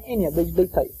altering any of these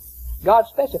details. God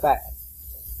specified.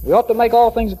 We ought to make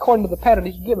all things according to the pattern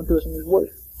He's given to us in His Word.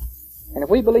 And if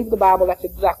we believe the Bible, that's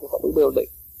exactly what we will do.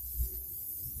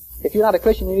 If you're not a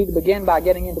Christian, you need to begin by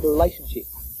getting into the relationship,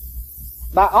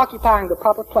 by occupying the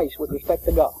proper place with respect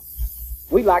to God.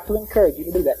 We'd like to encourage you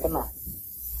to do that tonight,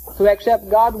 to accept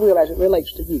God's will as it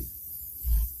relates to you.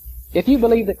 If you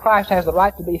believe that Christ has the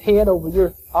right to be head over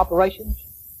your operations,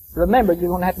 remember you're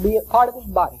going to have to be a part of His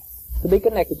body to be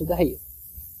connected to the head.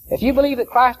 If you believe that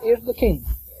Christ is the King,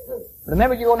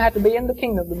 remember you're going to have to be in the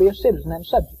kingdom to be a citizen and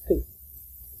subject to it.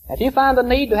 If you find the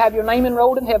need to have your name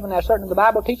enrolled in heaven, as certainly the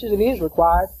Bible teaches it is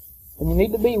required, then you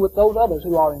need to be with those others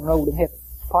who are enrolled in heaven,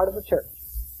 part of the church.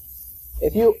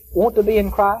 If you want to be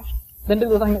in Christ, then do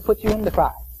the thing that puts you into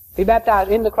Christ. Be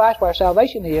baptized into Christ where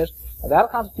salvation is, and that'll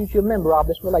constitute you a member of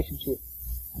this relationship.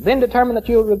 Then determine that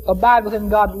you'll abide within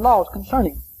God's laws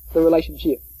concerning the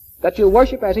relationship, that you'll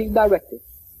worship as He's directed,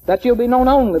 that you'll be known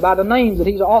only by the names that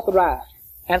He's authorized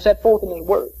and set forth in His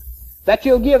Word, that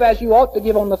you'll give as you ought to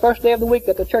give on the first day of the week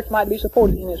that the church might be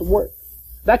supported in His work,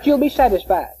 that you'll be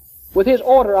satisfied with His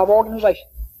order of organization,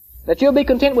 that you'll be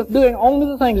content with doing only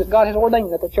the things that God has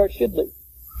ordained that the church should do.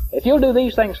 If you'll do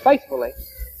these things faithfully,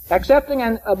 accepting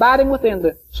and abiding within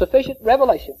the sufficient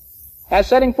revelation, as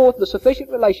setting forth the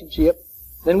sufficient relationship,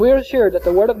 then we're assured that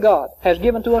the Word of God has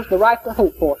given to us the right to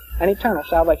hope for an eternal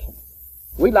salvation.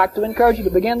 We'd like to encourage you to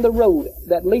begin the road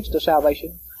that leads to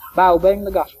salvation by obeying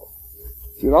the gospel.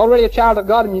 If you're already a child of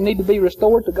God and you need to be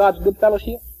restored to God's good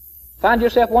fellowship, find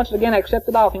yourself once again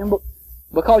accepted of Him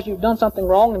because you've done something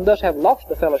wrong and thus have lost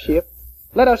the fellowship,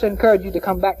 let us encourage you to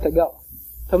come back to God,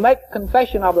 to make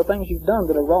confession of the things you've done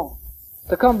that are wrong,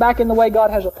 to come back in the way God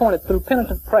has appointed through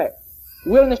penitent prayer,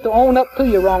 willingness to own up to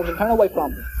your wrongs and turn away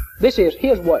from them. This is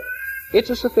His way. It's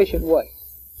a sufficient way.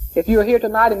 If you are here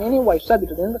tonight in any way subject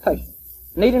to the invitation,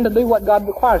 needing to do what God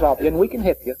requires of you, and we can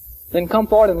help you, then come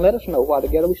forward and let us know while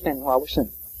together we stand while we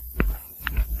sing.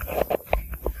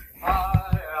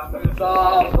 I am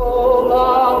resolved no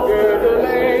longer to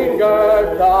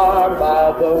linger, charmed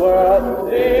by the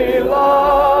world's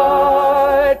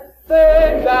delight.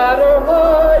 Things that are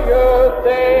higher,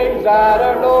 things that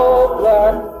are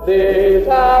nobler, these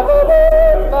have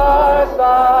allured my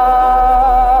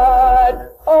sight.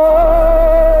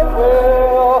 I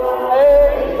will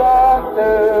hasten to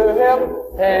Him,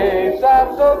 hasten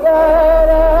so glad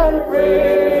and free.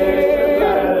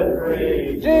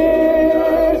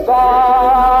 Jesus,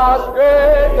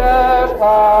 greatest,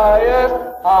 highest,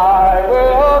 I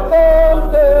will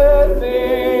come to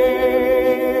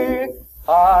Thee.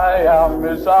 I am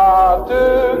resolved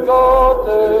to go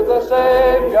to the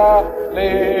Savior,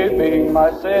 leaving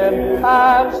my sin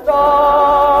and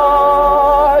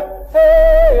strife.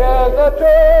 He is the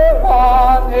true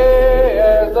one, He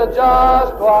is the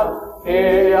just one,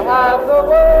 He has the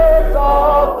words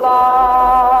of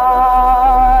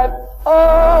life.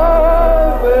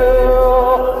 I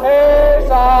will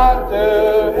hasten to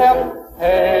Him,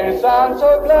 hasten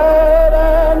so glad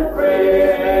and free.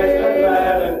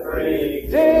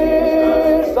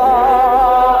 Jesus,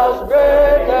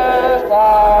 greatest,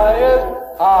 highest,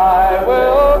 I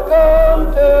will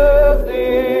come to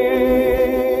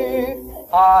Thee.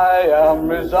 I am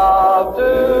resolved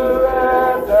to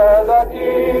enter the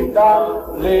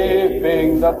kingdom,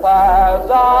 leaving the paths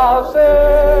of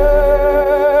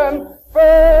sin.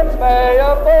 Friends may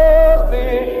oppose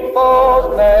me,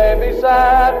 foes may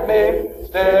beset me,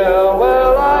 still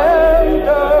will I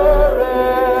enter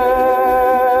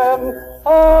in.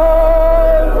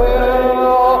 I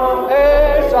will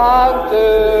hasten to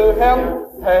Him,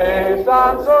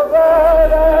 hasten so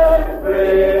glad and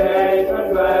free.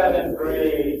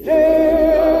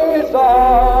 Jesus,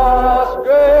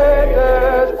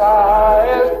 greatest,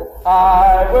 highest,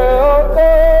 I will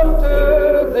come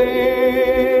to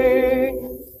Thee.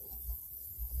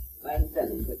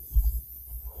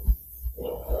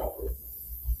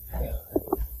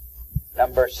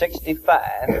 Number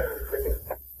 65,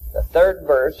 the third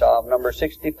verse of number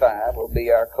 65 will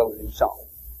be our closing song.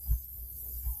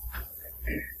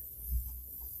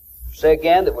 Say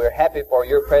again that we're happy for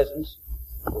your presence.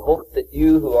 We hope that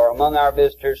you who are among our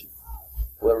visitors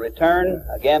will return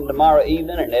again tomorrow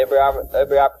evening and every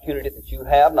opportunity that you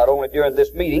have, not only during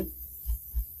this meeting,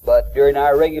 but during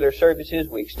our regular services.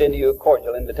 We extend to you a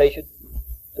cordial invitation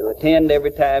to attend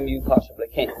every time you possibly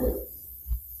can.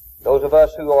 Those of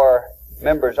us who are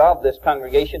members of this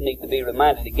congregation need to be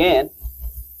reminded again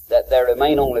that there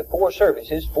remain only 4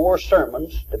 services, 4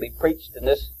 sermons to be preached in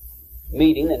this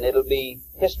meeting, and it'll be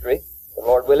history, the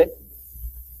Lord willing.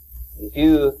 If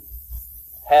you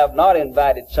have not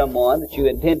invited someone that you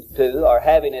intended to, or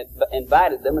having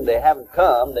invited them and they haven't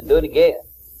come, then do it again.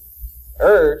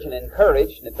 Urge and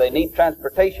encourage, and if they need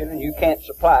transportation and you can't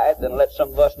supply it, then let some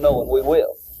of us know and we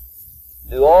will.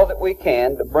 Do all that we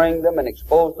can to bring them and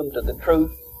expose them to the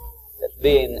truth that's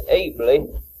being ably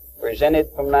presented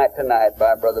from night to night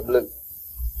by Brother Blue.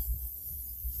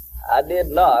 I did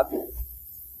not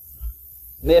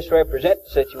misrepresent the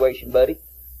situation, buddy.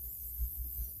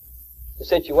 The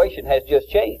situation has just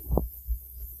changed.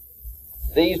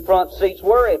 These front seats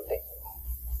were empty,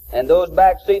 and those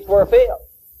back seats were filled.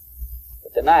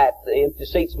 But tonight, the empty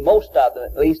seats, most of them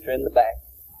at least, are in the back.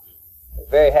 I'm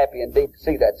very happy indeed to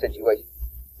see that situation.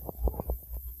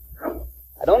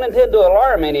 I don't intend to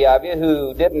alarm any of you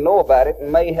who didn't know about it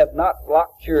and may have not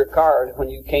locked your cars when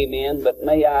you came in, but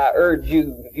may I urge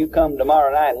you, if you come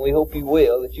tomorrow night, and we hope you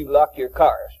will, that you lock your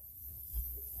cars.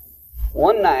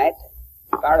 One night,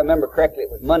 if I remember correctly,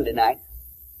 it was Monday night,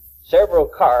 several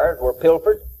cars were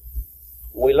pilfered.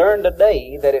 We learned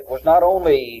today that it was not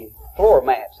only floor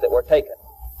mats that were taken.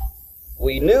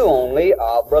 We knew only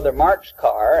of Brother Mark's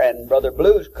car and Brother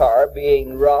Blue's car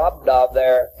being robbed of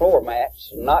their floor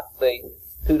mats, not the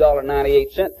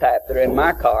 $2.98 type that are in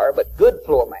my car, but good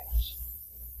floor mats.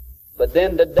 But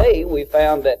then today we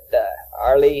found that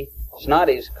Arlie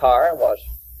Snotty's car was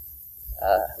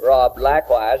robbed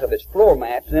likewise of its floor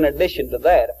mats. And in addition to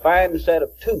that, a fine set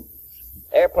of tools,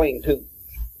 airplane tools,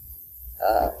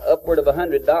 upward of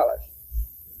 $100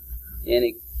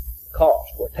 in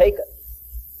cost were taken.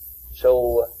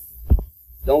 So,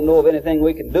 don't know of anything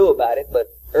we can do about it, but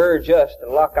urge us to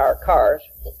lock our cars.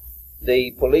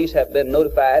 The police have been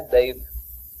notified. They've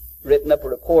written up a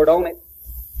report on it.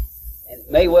 And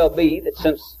it may well be that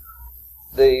since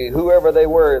whoever they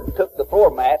were took the floor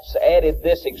mats, added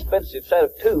this expensive set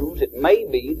of tools, it may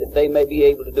be that they may be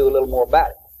able to do a little more about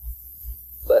it.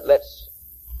 But let's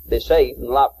be safe and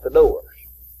lock the doors.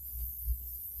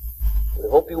 We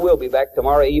hope you will be back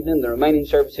tomorrow evening in the remaining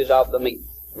services of the meeting.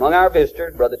 Among our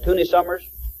visitors, Brother Toonie Summers,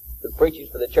 who preaches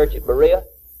for the church at Berea.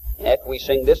 And after we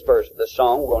sing this verse of the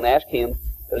song, we're going to ask him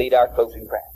to lead our closing prayer.